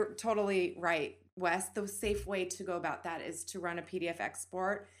 but you're totally right, Wes. The safe way to go about that is to run a PDF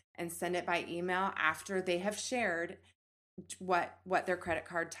export and send it by email after they have shared what their credit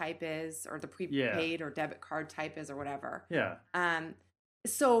card type is, or the prepaid or debit card type is, or whatever. Yeah.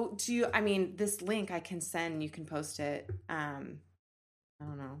 So this link I can send, you can post it. I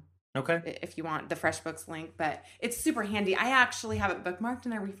don't know. Okay. If you want the FreshBooks link, but it's super handy. I actually have it bookmarked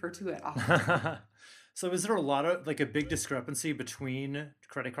and I refer to it often. So is there a big discrepancy between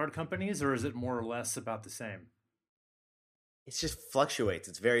credit card companies, or is it more or less about the same? It just fluctuates.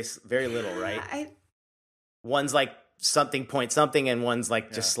 It's very, very little, right? One's like something point something, and one's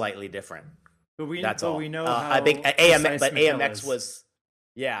like just slightly different. But we know how I think AMX was.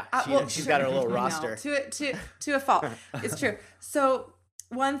 Yeah, she's got her little roster to a fault. It's true. So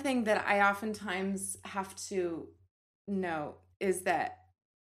one thing that I oftentimes have to know is that,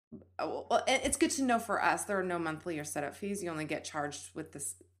 well, it's good to know for us, there are no monthly or setup fees. You only get charged with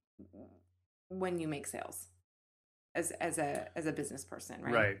this when you make sales as a business person,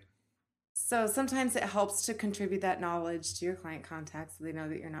 right? Right. So sometimes it helps to contribute that knowledge to your client contacts so they know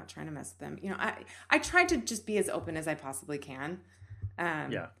that you're not trying to mess with them. I try to just be as open as I possibly can.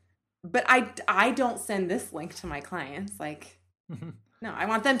 But I don't send this link to my clients. Like, no, I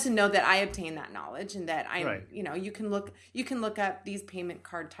want them to know that I obtain that knowledge, and that you can look up these payment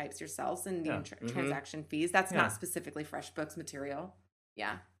card types yourselves and the transaction fees. That's not specifically FreshBooks material.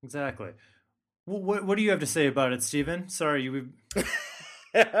 Yeah, exactly. What do you have to say about it, Stephen? Sorry, you.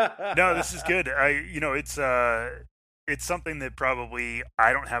 No, this is good. It's something that probably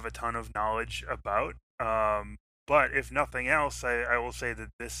I don't have a ton of knowledge about. But if nothing else, I will say that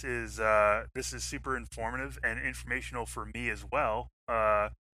this is super informative and informational for me as well.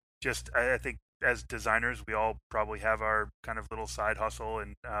 I think as designers, we all probably have our kind of little side hustle,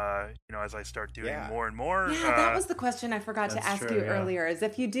 and as I start doing more and more, that was the question I forgot to ask you earlier. Is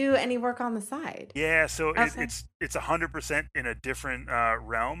if you do any work on the side? Yeah, so it's 100% in a different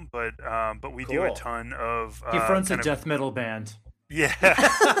realm, but we do a ton of. He fronts a death metal band. Yeah,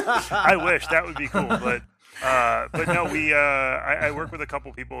 I wish that would be cool, but no, I work with a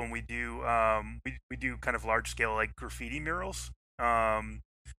couple people, and we do kind of large scale like graffiti murals. Fun.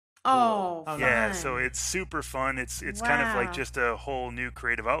 So it's super fun. It's kind of like just a whole new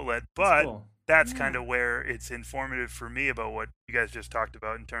creative outlet, but that's kind of where it's informative for me about what you guys just talked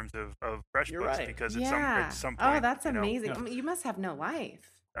about in terms of FreshBooks, because at some point, that's amazing. I mean, you must have no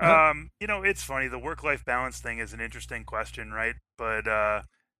life. It's funny. The work-life balance thing is an interesting question, right? But I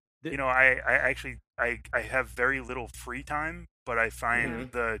have very little free time, but I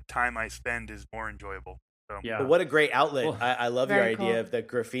find the time I spend is more enjoyable. So. Yeah. But what a great outlet. Well, I love your idea of the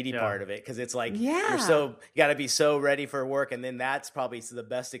graffiti part of it, because it's like you got to be so ready for work, and then that's probably the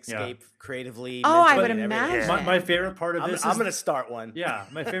best escape creatively. I would imagine. My favorite part of this I'm going to start one. Yeah,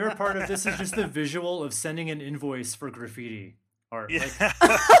 my favorite part of this is just the visual of sending an invoice for graffiti art. Yeah.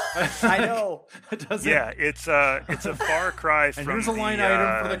 I know. It's a far cry from. And here's a line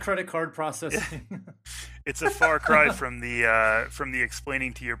item for the credit card processing. It's a far cry from the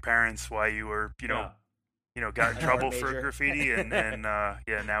explaining to your parents why you were got in trouble for graffiti, and now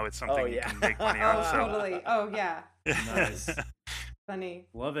it's something you can make money on. So. Totally. Oh yeah. Nice. Funny.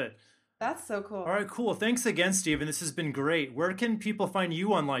 Love it. That's so cool. All right, cool. Thanks again, Steven. This has been great. Where can people find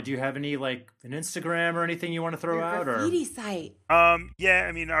you online? Do you have any an Instagram or anything you want to throw out? Your graffiti site. Yeah.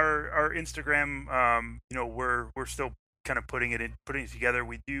 I mean, our Instagram. We're still kind of putting it together.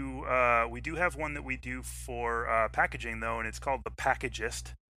 We do have one that we do for packaging though, and it's called the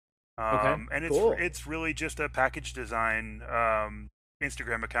Packagist. And it's really just a package design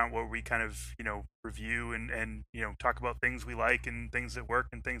Instagram account where we kind of review and talk about things we like and things that work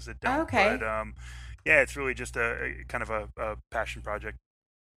and things that don't. Okay. But it's really just a kind of a passion project.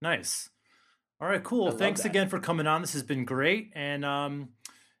 Nice. All right, cool. Thanks again for coming on. This has been great, and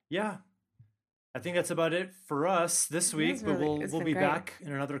I think that's about it for us this week. But we'll be back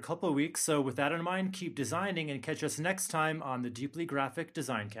in another couple of weeks. So with that in mind, keep designing and catch us next time on the Deeply Graphic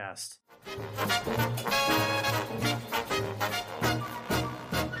Design Cast.